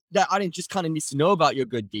 that audience just kind of needs to know about your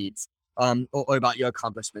good deeds, or about your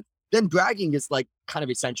accomplishments, then bragging is like kind of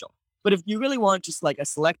essential. But if you really want just like a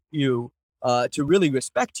select few to really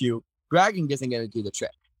respect you, bragging isn't going to do the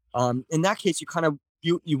trick. In that case, you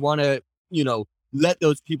want to, let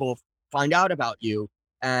those people find out about you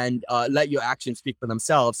and let your actions speak for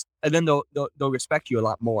themselves, and then they'll respect you a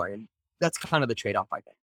lot more. And that's kind of the trade-off, I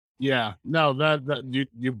think. Yeah, no, that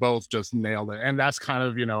you both just nailed it. And that's kind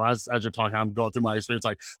of, as you're talking, I'm going through my experience,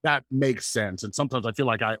 like that makes sense. And sometimes I feel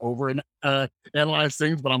like I analyze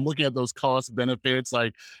things, but I'm looking at those cost benefits,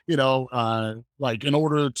 like, like in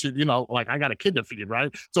order to, like I got a kid to feed,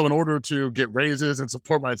 right? So in order to get raises and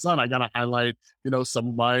support my son, I got to highlight, some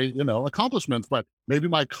of my, accomplishments. But maybe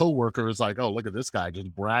my coworker is like, oh, look at this guy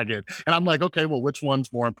just bragging. And I'm like, okay, well, which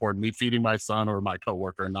one's more important, me feeding my son or my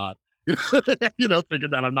coworker not? Thinking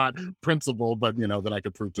that I'm not principled, but that I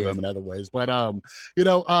could prove to them in other ways. But one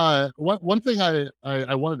thing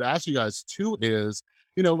I wanted to ask you guys too is,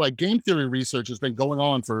 like game theory research has been going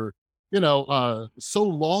on for, so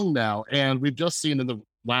long now. And we've just seen in the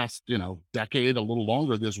last, decade, a little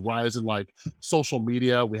longer, this rise in like social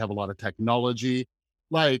media. We have a lot of technology.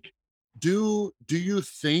 Like, do you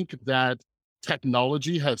think that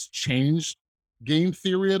technology has changed game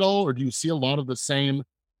theory at all? Or do you see a lot of the same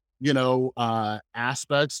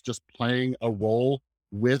aspects just playing a role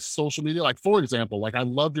with social media? Like, for example, like I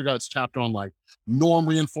loved your guys' chapter on like norm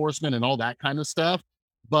reinforcement and all that kind of stuff.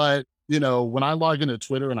 But, when I log into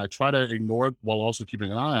Twitter and I try to ignore it while also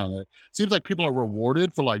keeping an eye on it, seems like people are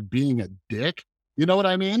rewarded for like being a dick. You know what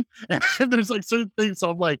I mean? And there's like certain things.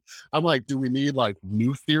 So I'm like, do we need like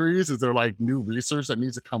new theories? Is there like new research that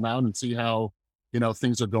needs to come out and see how,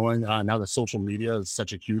 things are going on now that social media is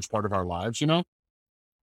such a huge part of our lives? You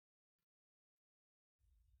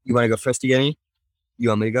want to go first, Yoeli? You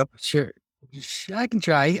want me to go? Sure. I can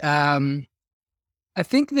try. I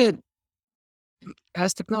think that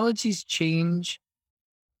as technologies change,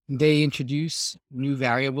 they introduce new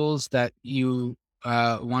variables that you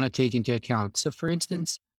want to take into account. So, for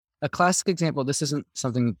instance, a classic example. This isn't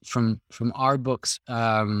something from our book's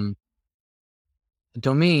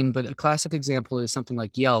domain, but a classic example is something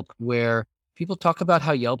like Yelp, where people talk about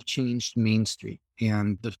how Yelp changed Main Street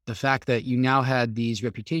and the fact that you now had these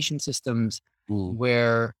reputation systems Mm.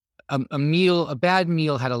 where a bad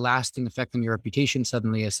meal had a lasting effect on your reputation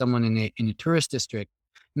suddenly as someone in a tourist district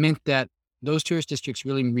meant that those tourist districts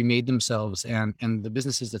really remade themselves and the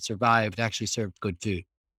businesses that survived actually served good food.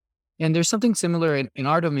 And there's something similar in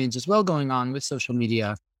our domains as well going on with social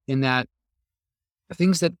media in that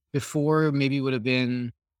things that before maybe would have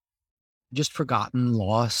been just forgotten,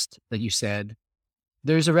 lost, that you said,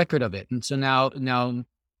 there's a record of it. And so now,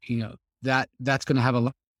 that's going to have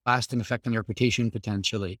a lasting effect on your reputation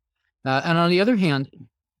potentially. And on the other hand,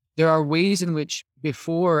 there are ways in which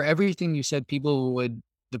before everything you said,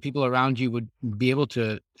 the people around you would be able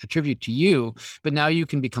to attribute to you, but now you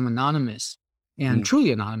can become anonymous and Mm.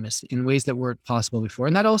 truly anonymous in ways that weren't possible before.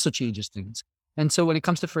 And that also changes things. And so when it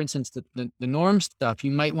comes to, for instance, the norm stuff,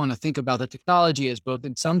 you might want to think about the technology as both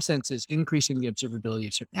in some senses increasing the observability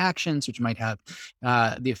of certain actions, which might have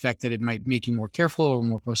the effect that it might make you more careful or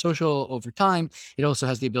more pro-social over time. It also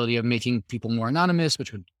has the ability of making people more anonymous,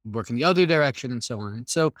 which would work in the other direction and so on. And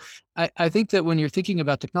so I think that when you're thinking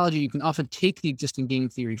about technology, you can often take the existing game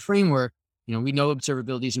theory framework. We know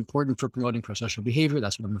observability is important for promoting pro-social behavior.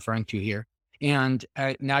 That's what I'm referring to here. And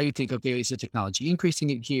now you think, okay, is the technology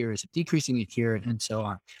increasing it here? Is it decreasing it here? And so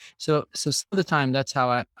on. So some of the time, that's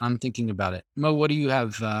how I'm thinking about it. Mo, what do you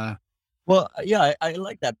have? Well, yeah, I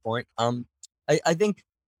like that point. I think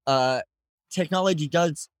technology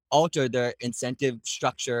does alter the incentive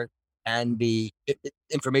structure and the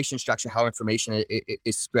information structure, how information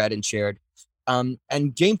is spread and shared. And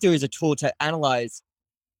game theory is a tool to analyze,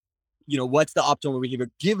 what's the optimal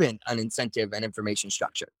behavior given an incentive and information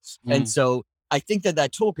structure. And so I think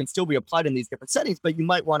that tool can still be applied in these different settings, but you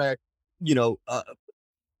might want to,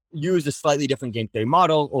 use a slightly different game theory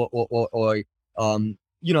model or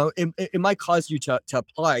it might cause you to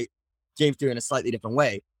apply game theory in a slightly different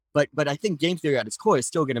way. But I think game theory at its core is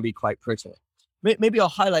still going to be quite pertinent. Maybe I'll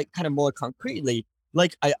highlight kind of more concretely,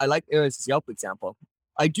 like I like Erez's Yelp example.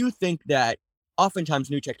 I do think that oftentimes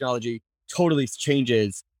new technology totally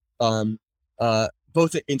changes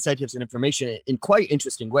both incentives and information in quite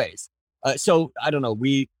interesting ways. So I don't know,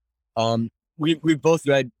 we've both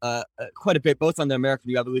read quite a bit, both on the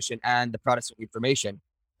American Revolution and the Protestant Reformation,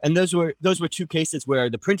 and those were two cases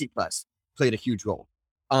where the printing press played a huge role.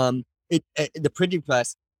 The printing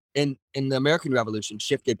press in the American Revolution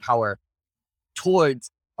shifted power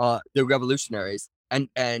towards the revolutionaries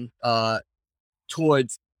and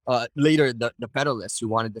towards later the Federalists, who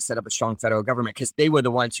wanted to set up a strong federal government because they were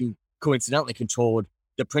the ones who coincidentally controlled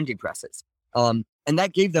the printing presses. And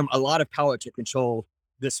that gave them a lot of power to control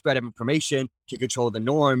the spread of information, to control the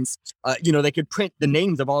norms. They could print the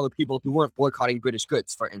names of all the people who weren't boycotting British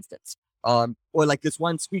goods, for instance. Or like this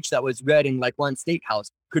one speech that was read in like one state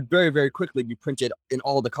house could very, very quickly be printed in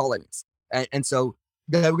all the colonies. And so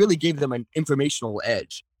that really gave them an informational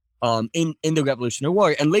edge in the Revolutionary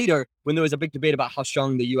War. And later, when there was a big debate about how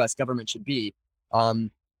strong the U.S. government should be,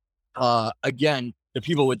 again, the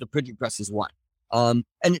people with the printing presses won. And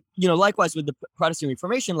likewise with the Protestant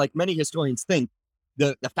Reformation, like many historians think,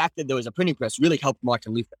 the fact that there was a printing press really helped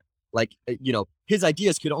Martin Luther. Like, his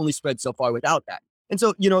ideas could only spread so far without that. And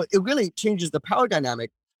so, it really changes the power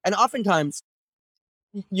dynamic. And oftentimes,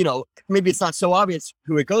 maybe it's not so obvious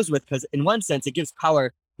who it goes with, because in one sense, it gives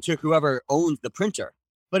power to whoever owns the printer.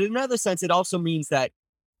 But in another sense, it also means that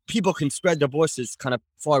people can spread their voices kind of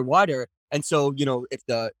far wider. And so, if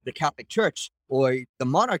the Catholic Church or the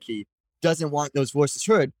monarchy doesn't want those voices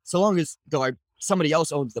heard, so long as somebody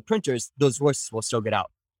else owns the printers, those voices will still get out.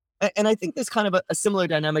 And I think there's kind of a similar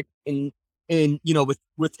dynamic in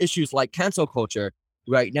with issues like cancel culture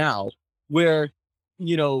right now, where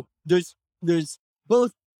there's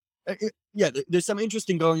both there's some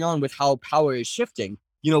interesting going on with how power is shifting.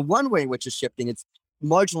 One way in which it's shifting, it's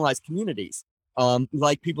marginalized communities,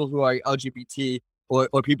 like people who are LGBT or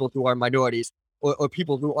people who are minorities, or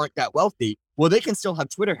people who aren't that wealthy, well, they can still have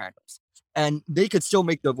Twitter handles and they could still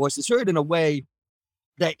make their voices heard in a way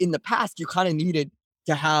that in the past you kind of needed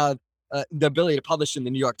to have the ability to publish in the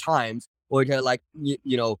New York Times or to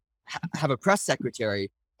have a press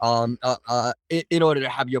secretary in order to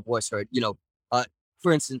have your voice heard.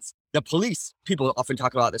 For instance, the police, people often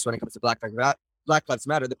talk about this when it comes to Black Lives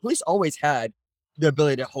Matter. The police always had the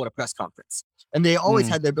ability to hold a press conference, and they always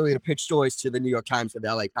had the ability to pitch stories to the New York Times or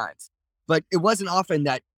the LA Times. But it wasn't often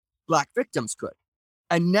that Black victims could.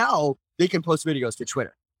 And now they can post videos to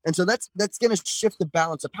Twitter. And so that's going to shift the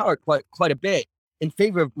balance of power quite a bit in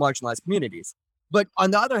favor of marginalized communities. But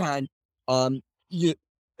on the other hand, it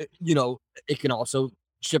can also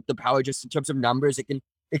shift the power just in terms of numbers.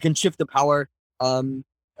 It can shift the power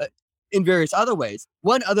in various other ways.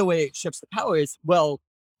 One other way it shifts the power is, well,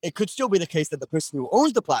 it could still be the case that the person who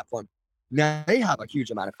owns the platform, now they have a huge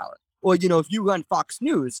amount of power. Or, if you run Fox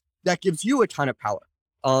News, that gives you a ton of power.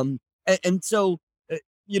 And so,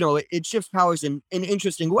 it shifts powers in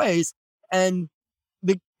interesting ways. And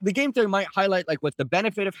the game theory might highlight like what's the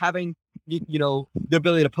benefit of having, the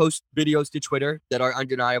ability to post videos to Twitter that are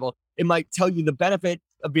undeniable. It might tell you the benefit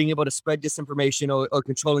of being able to spread disinformation or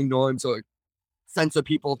controlling norms or censor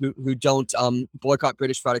people who don't boycott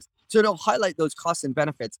British products. So it'll highlight those costs and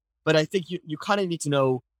benefits. But I think you kind of need to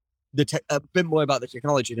know a bit more about the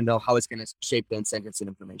technology to know how it's going to shape the incentives and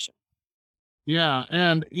information. Yeah.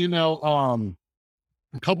 And,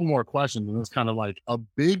 a couple more questions, and it's kind of like a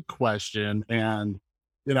big question. And,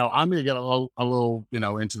 I'm going to get a little,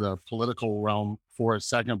 into the political realm for a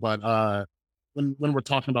second, but when we're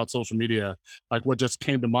talking about social media, like what just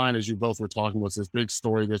came to mind as you both were talking was this big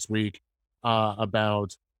story this week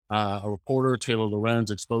about a reporter, Taylor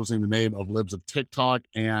Lorenz, exposing the name of libs of TikTok.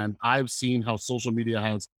 And I've seen how social media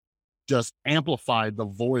has just amplified the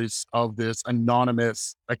voice of this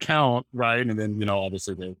anonymous account, right? And then,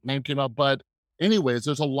 obviously the name came up. But anyways,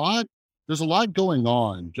 there's a lot going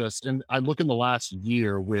on just, and I look in the last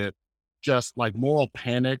year with just like moral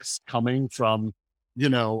panics coming from,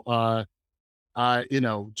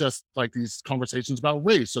 just like these conversations about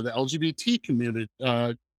race or the LGBT community.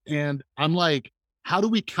 And I'm like, how do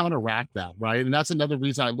we counteract that? Right. And that's another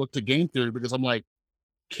reason I look to game theory, because I'm like,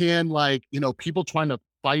 can people trying to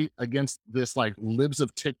fight against this like libs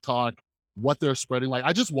of TikTok, what they're spreading. Like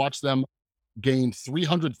I just watched them gain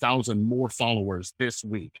 300,000 more followers this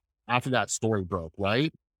week after that story broke,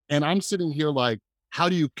 right? And I'm sitting here like, how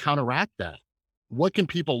do you counteract that? What can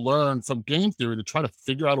people learn from game theory to try to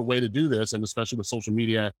figure out a way to do this? And especially with social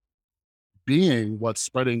media being what's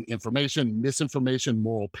spreading information, misinformation,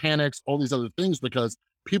 moral panics, all these other things, because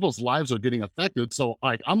people's lives are getting affected. So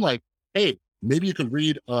like, I'm like, hey, maybe you can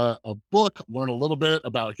read a book, learn a little bit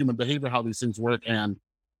about human behavior, how these things work, and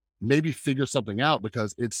maybe figure something out,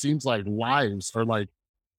 because it seems like lives are like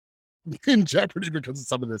in jeopardy because of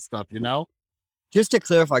some of this stuff, Just to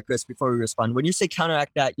clarify, Chris, before we respond, when you say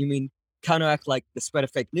counteract that, you mean counteract like the spread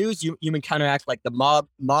of fake news? You mean counteract like the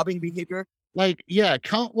mobbing behavior? Like, yeah,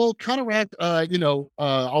 counteract,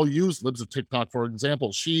 I'll use libs of TikTok, for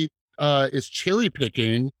example. She is cherry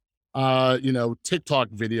picking, TikTok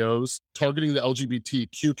videos targeting the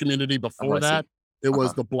LGBTQ community. Before that, it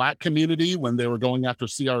was the Black community when they were going after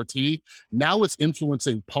CRT. Now it's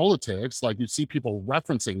influencing politics. Like you see people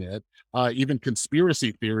referencing it, even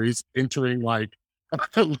conspiracy theories entering like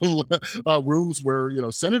rooms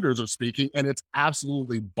where, senators are speaking, and it's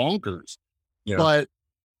absolutely bonkers. Yeah. But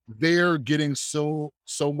they're getting so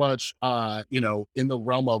much, in the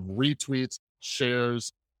realm of retweets,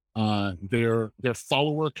 shares, their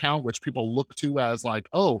follower count, which people look to as like,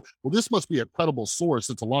 oh, well, this must be a credible source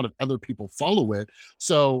since a lot of other people follow it.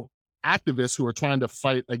 So activists who are trying to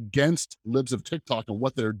fight against libs of TikTok and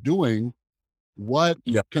what they're doing, what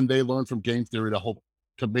can they learn from game theory to hope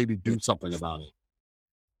to maybe do something about it?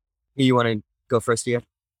 You want to go first, Ian?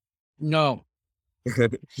 No,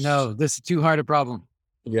 this is too hard a problem.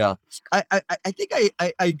 Yeah, I think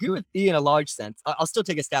I agree with E in a large sense. I'll still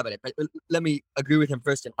take a stab at it, but let me agree with him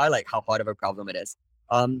first and highlight how hard of a problem it is.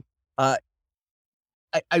 I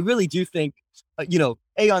really do think,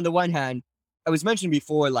 on the one hand, I was mentioning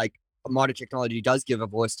before, like modern technology does give a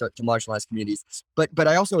voice to marginalized communities, but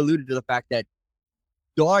I also alluded to the fact that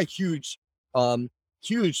there are huge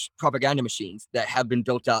propaganda machines that have been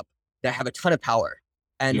built up that have a ton of power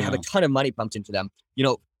and have a ton of money pumped into them.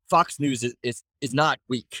 Fox News is not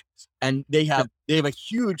weak, and they have a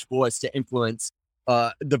huge voice to influence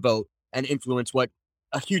the vote and influence what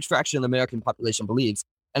a huge fraction of the American population believes,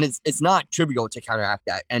 and it's not trivial to counteract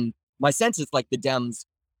that. And my sense is like the Dems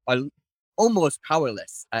are almost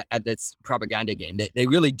powerless at this propaganda game. They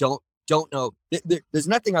really don't know. There's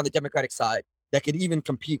nothing on the Democratic side that could even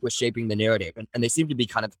compete with shaping the narrative. And they seem to be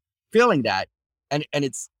kind of failing that. And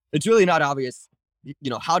it's really not obvious,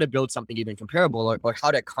 how to build something even comparable, or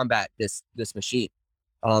how to combat this machine.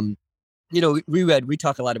 We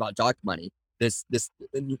talk a lot about Dark Money, this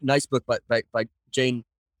nice book by Jane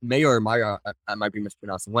Mayer or Meyer. I might be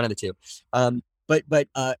mispronouncing one of the two.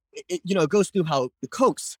 It goes through how the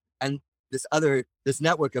Kochs and this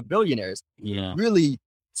network of billionaires really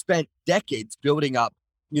spent decades building up,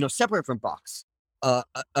 separate from Vox, a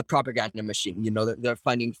propaganda machine. They're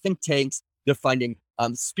finding think tanks, they're finding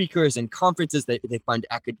speakers and conferences, they find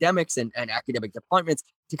academics and academic departments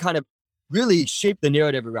to kind of really shape the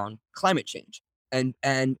narrative around climate change. And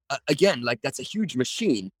again, like, that's a huge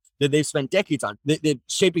machine that they've spent decades on. They're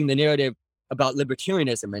shaping the narrative about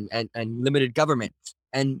libertarianism and limited government.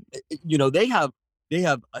 And, they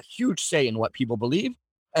have a huge say in what people believe.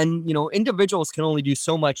 And, individuals can only do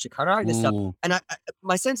so much to counteract this stuff. And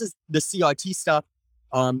my sense is the CRT stuff,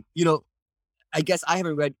 I guess I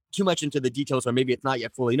haven't read too much into the details, or maybe it's not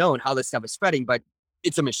yet fully known how this stuff is spreading, but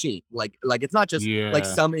it's a machine. Like it's not just like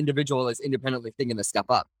some individual is independently thinking this stuff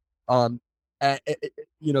up. There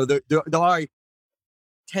are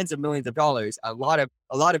tens of millions of dollars, a lot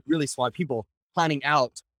of really smart people planning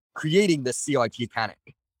out creating this CRT panic.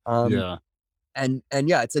 And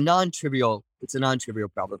it's a non-trivial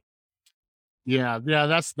problem.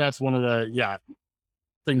 That's one of the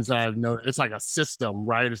things that I've noticed. It's like a system,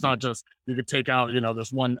 right? It's not just you could take out,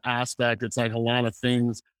 there's one aspect. It's like a lot of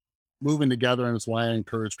things moving together, and it's why I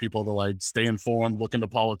encourage people to like stay informed, look into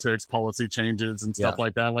politics, policy changes, and stuff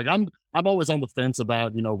like that. Like I'm always on the fence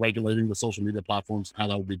about regulating the social media platforms, how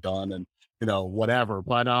that would be done, and whatever.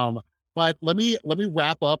 But let me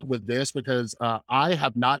wrap up with this, because I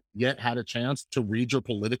have not yet had a chance to read your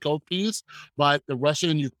Politico piece. But the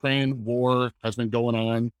Russian-Ukraine war has been going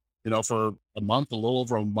on, for a little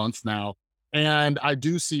over a month now, and I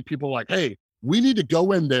do see people like, hey, we need to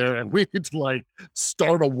go in there and we need to like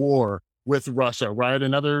start a war with Russia, right?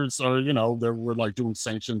 And others are, we're like doing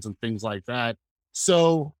sanctions and things like that.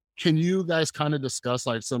 So can you guys kind of discuss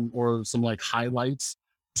like some like highlights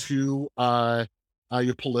to your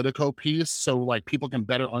Politico piece, so like people can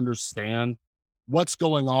better understand what's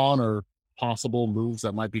going on or possible moves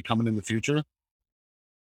that might be coming in the future?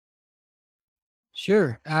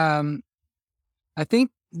 Sure. I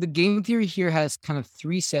think the game theory here has kind of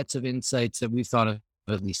three sets of insights that we've thought of,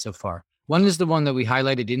 at least so far. One is the one that we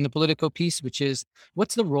highlighted in the Politico piece, which is,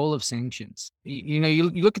 what's the role of sanctions? You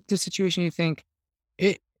look at the situation, you think,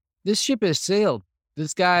 this ship has sailed.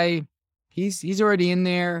 This guy, he's already in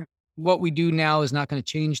there. What we do now is not going to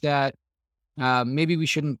change that. Maybe we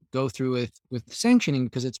shouldn't go through with sanctioning,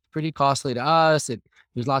 because it's pretty costly to us.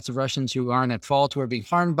 There's lots of Russians who aren't at fault, who are being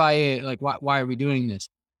harmed by it. Like, why are we doing this?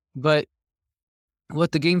 But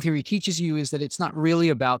what the game theory teaches you is that it's not really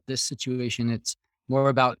about this situation. It's more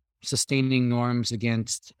about sustaining norms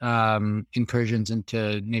against incursions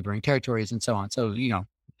into neighboring territories and so on. So,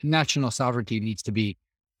 national sovereignty needs to be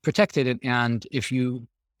protected. And if you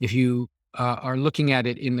are looking at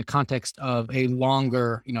it in the context of a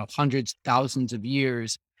longer, hundreds, thousands of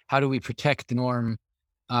years, how do we protect the norm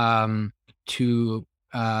to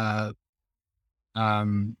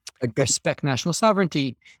respect national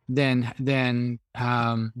sovereignty, then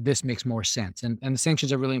this makes more sense. And the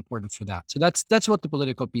sanctions are really important for that. So that's what the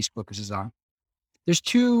Politico piece focuses on. There's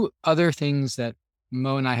two other things that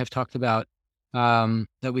Mo and I have talked about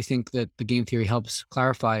that we think that the game theory helps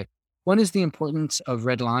clarify. One is the importance of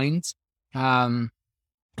red lines. In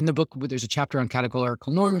the book, there's a chapter on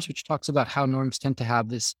categorical norms, which talks about how norms tend to have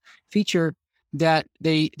this feature that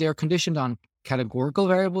they're conditioned on categorical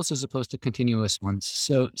variables as opposed to continuous ones.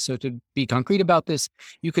 So to be concrete about this,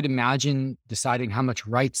 you could imagine deciding how much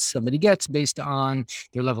rights somebody gets based on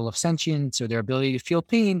their level of sentience or their ability to feel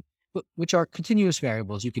pain, which are continuous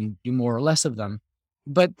variables. You can do more or less of them,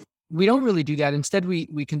 but we don't really do that. Instead,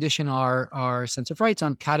 we condition our sense of rights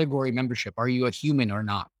on category membership. Are you a human or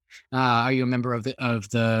not? Are you a member of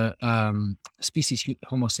the species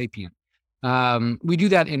Homo sapien? We do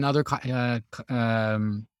that in other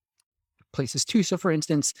places too. So for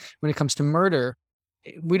instance, when it comes to murder,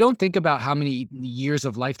 we don't think about how many years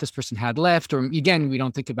of life this person had left, or again, we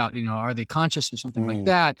don't think about, are they conscious or something like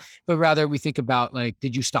that, but rather we think about, like,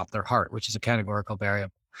 did you stop their heart, which is a categorical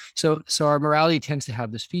variable. So our morality tends to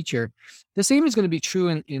have this feature. The same is going to be true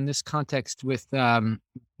in this context with an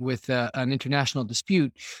international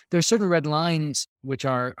dispute. There are certain red lines which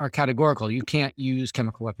are categorical. You can't use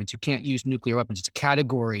chemical weapons. You can't use nuclear weapons. It's a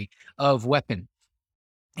category of weapon.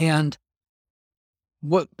 And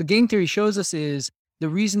what the game theory shows us is the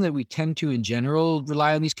reason that we tend to, in general,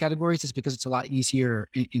 rely on these categories is because it's a lot easier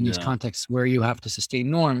in these contexts where you have to sustain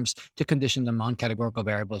norms to condition them on categorical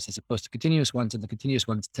variables as opposed to continuous ones, and the continuous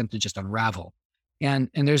ones tend to just unravel. And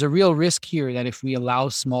there's a real risk here that if we allow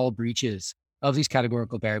small breaches of these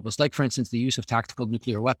categorical variables, like for instance, the use of tactical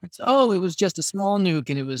nuclear weapons. Oh, it was just a small nuke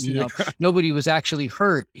and it was, nobody was actually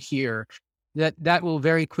hurt here. That will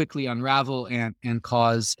very quickly unravel and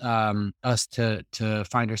cause us to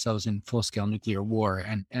find ourselves in full-scale nuclear war.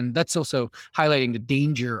 And that's also highlighting the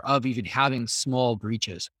danger of even having small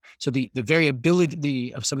breaches. So the very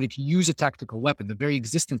ability of somebody to use a tactical weapon, the very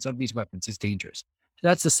existence of these weapons is dangerous. So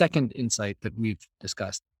that's the second insight that we've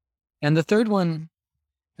discussed. And the third one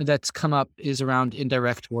that's come up is around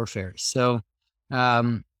indirect warfare. So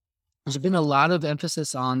there's been a lot of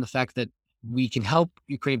emphasis on the fact that we can help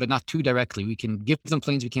Ukraine, but not too directly. We can give them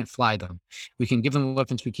planes, we can't fly them. We can give them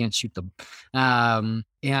weapons, we can't shoot them.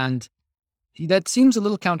 And that seems a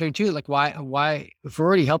little counterintuitive. Like, why, if we're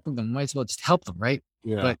already helping them, might as well just help them, right?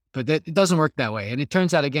 Yeah. But it doesn't work that way. And it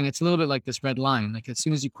turns out, again, it's a little bit like this red line. Like, as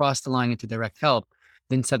soon as you cross the line into direct help,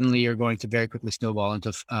 then suddenly you're going to very quickly snowball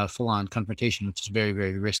into full-on confrontation, which is very,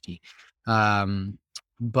 very risky.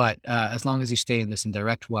 But as long as you stay in this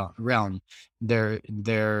indirect realm, there's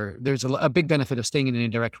a big benefit of staying in an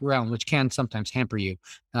indirect realm, which can sometimes hamper you,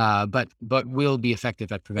 but will be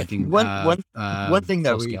effective at preventing one thing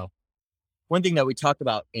that full-scale. we talked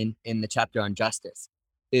about in the chapter on justice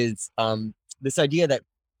is this idea that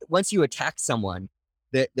once you attack someone,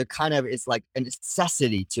 there kind of is like a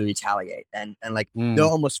necessity to retaliate, and like they're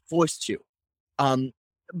almost forced to.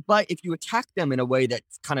 But if you attack them in a way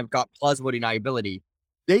that's kind of got plausible deniability,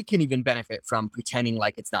 they can even benefit from pretending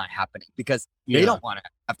like it's not happening because they don't want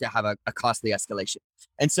to have a costly escalation.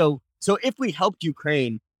 And so if we helped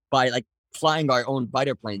Ukraine by like flying our own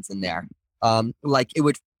fighter planes in there, like it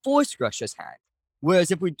would force Russia's hand.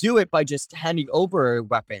 Whereas if we do it by just handing over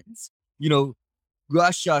weapons,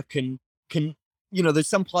 Russia can there's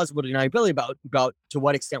some plausible deniability about to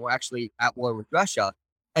what extent we're actually at war with Russia.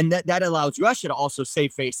 And that allows Russia to also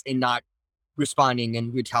save face in not responding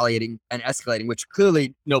and retaliating and escalating, which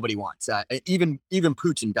clearly nobody wants. Even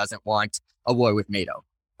Putin doesn't want a war with NATO.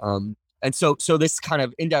 And so this kind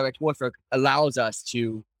of indirect warfare allows us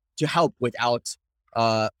to help without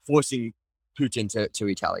forcing Putin to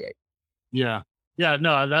retaliate. Yeah.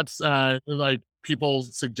 No, that's like people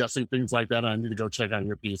suggesting things like that. And I need to go check out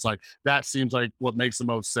your piece. Like that seems like what makes the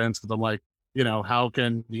most sense, because I'm like, how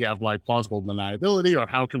can we have like plausible deniability, or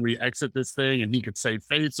how can we exit this thing and he could save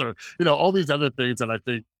face, or, all these other things that I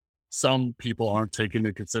think some people aren't taking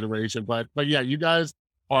into consideration. But yeah, you guys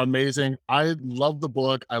are amazing. I love the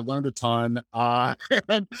book. I learned a ton.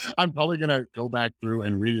 And I'm probably going to go back through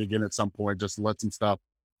and read it again at some point, just to let some stuff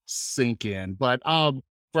sink in. But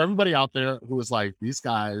for everybody out there who is like, these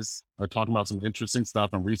guys are talking about some interesting stuff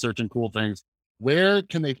and researching cool things, where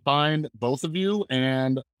can they find both of you,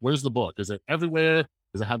 and where's the book? Is it everywhere?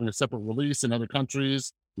 Is it having a separate release in other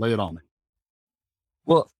countries? Lay it on me.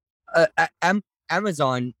 Well,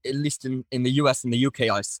 Amazon, at least in the US and the UK,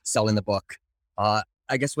 are selling the book. I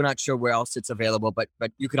guess we're not sure where else it's available, but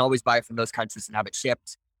you can always buy it from those countries and have it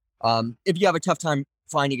shipped. If you have a tough time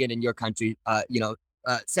finding it in your country,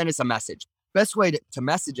 send us a message. Best way to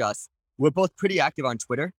message us, we're both pretty active on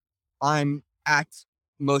Twitter. I'm at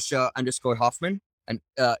Moshe _Hoffman, and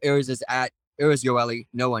Erez is at Erez Yoeli,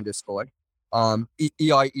 no underscore.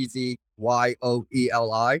 EREZYOELI,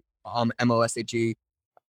 MOSHE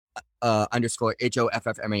underscore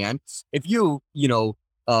HOFFMAN. If you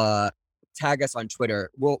tag us on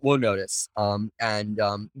Twitter, we'll notice. Feel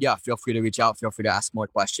free to reach out. Feel free to ask more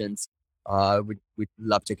questions. We'd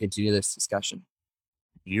love to continue this discussion.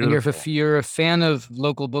 Beautiful. And if you're a fan of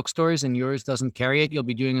local bookstores and yours doesn't carry it, you'll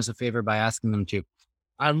be doing us a favor by asking them to.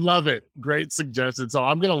 I love it. Great suggestion. So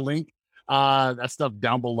I'm going to link that stuff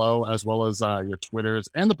down below, as well as your Twitters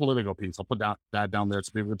and the Politico piece. I'll put that down there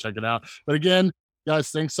so people can check it out. But again,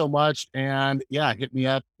 guys, thanks so much. And hit me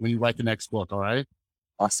up when you write the next book. All right.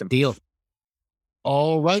 Awesome. Deal.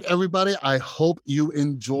 All right, everybody. I hope you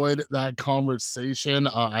enjoyed that conversation.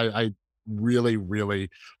 I really, really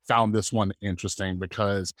found this one interesting,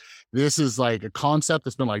 because this is like a concept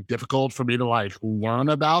that's been like difficult for me to like learn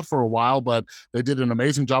about for a while, but they did an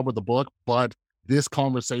amazing job with the book. But this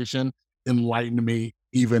conversation enlightened me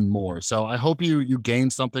even more. So I hope you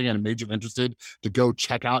gained something and it made you interested to go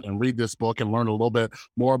check out and read this book and learn a little bit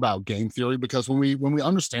more about game theory, because when we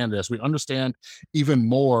understand this, we understand even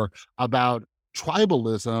more about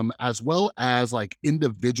tribalism, as well as like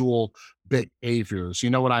individual behaviors. You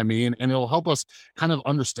know what I mean? And it'll help us kind of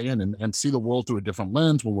understand and see the world through a different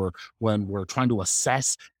lens when we're trying to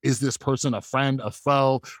assess, is this person a friend, a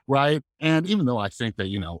foe, right? And even though I think that,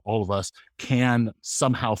 all of us can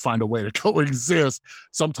somehow find a way to coexist,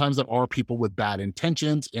 sometimes there are people with bad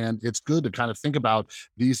intentions. And it's good to kind of think about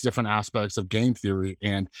these different aspects of game theory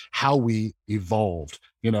and how we evolved,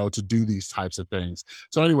 to do these types of things.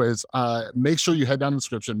 So anyways, make sure you head down in the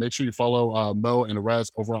description. Make sure you follow Mo and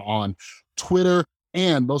Erez over on Twitter.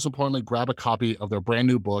 And most importantly, grab a copy of their brand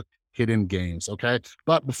new book, Hidden Games. Okay.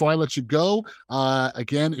 But before I let you go,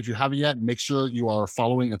 again, if you haven't yet, make sure you are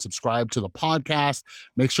following and subscribe to the podcast.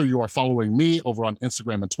 Make sure you are following me over on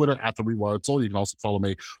Instagram and Twitter at The Rewired Soul. You can also follow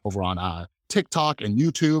me over on TikTok and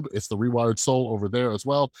YouTube. It's The Rewired Soul over there as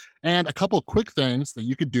well. And a couple of quick things that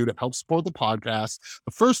you could do to help support the podcast.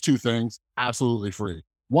 The first two things, absolutely free.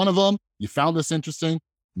 One of them, you found this interesting,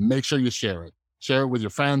 make sure you share it. Share it with your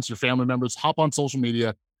friends, your family members, hop on social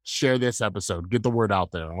media, share this episode, get the word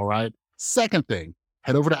out there, all right? Second thing,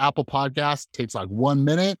 head over to Apple Podcasts, takes like 1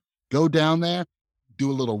 minute, go down there,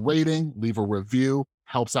 do a little rating, leave a review,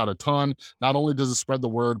 helps out a ton. Not only does it spread the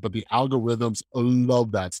word, but the algorithms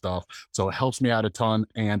love that stuff. So it helps me out a ton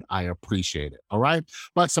and I appreciate it, all right?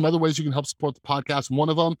 But some other ways you can help support the podcast, one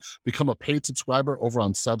of them, become a paid subscriber over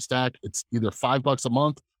on Substack. It's either $5 a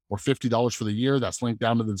month or $50 for the year. That's linked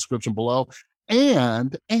down in the description below.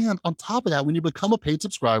 And on top of that, when you become a paid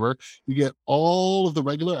subscriber, you get all of the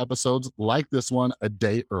regular episodes like this one a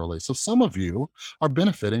day early. So some of you are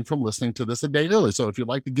benefiting from listening to this a day early. So if you'd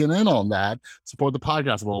like to get in on that, support the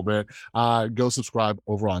podcast a little bit, go subscribe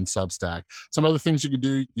over on Substack. Some other things you could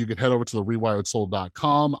do, you could head over to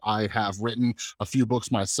therewiredsoul.com. I have written a few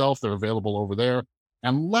books myself. They're available over there.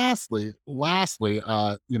 And lastly,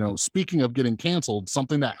 speaking of getting canceled,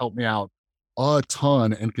 something that helped me out a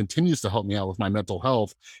ton and continues to help me out with my mental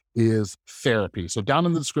health is therapy. So down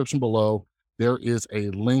in the description below, there is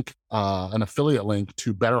a link, an affiliate link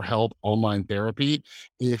to BetterHelp online therapy.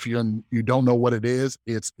 If you don't know what it is,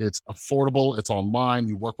 it's affordable, it's online,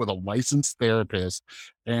 you work with a licensed therapist.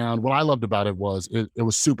 And what I loved about it was it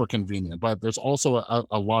was super convenient, but there's also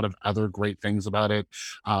a lot of other great things about it.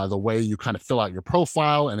 The way you kind of fill out your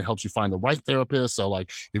profile and it helps you find the right therapist. So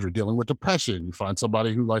like if you're dealing with depression, you find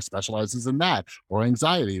somebody who like specializes in that, or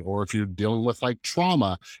anxiety, or if you're dealing with like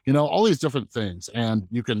trauma, all these different things. And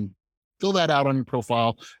you can fill that out on your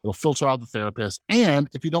profile. It'll filter out the therapist. And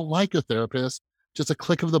if you don't like your therapist, just a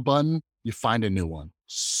click of the button, you find a new one.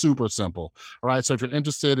 Super simple. All right. So if you're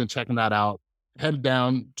interested in checking that out, head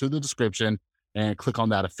down to the description and click on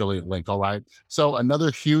that affiliate link. All right. So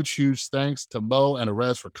another huge thanks to Mo and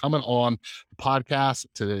Erez for coming on the podcast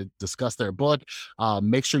to discuss their book.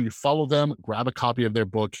 Make sure you follow them, grab a copy of their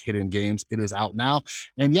book, Hidden Games. It is out now.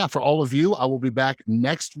 And yeah, for all of you, I will be back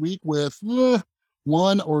next week with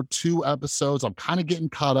 1 or 2 episodes. I'm kind of getting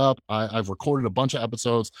caught up. I've recorded a bunch of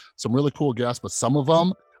episodes, some really cool guests, but some of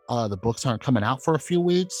them, the books aren't coming out for a few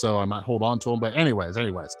weeks, so I might hold on to them. But anyways,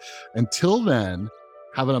 until then,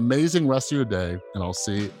 have an amazing rest of your day, and I'll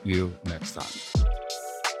see you next time.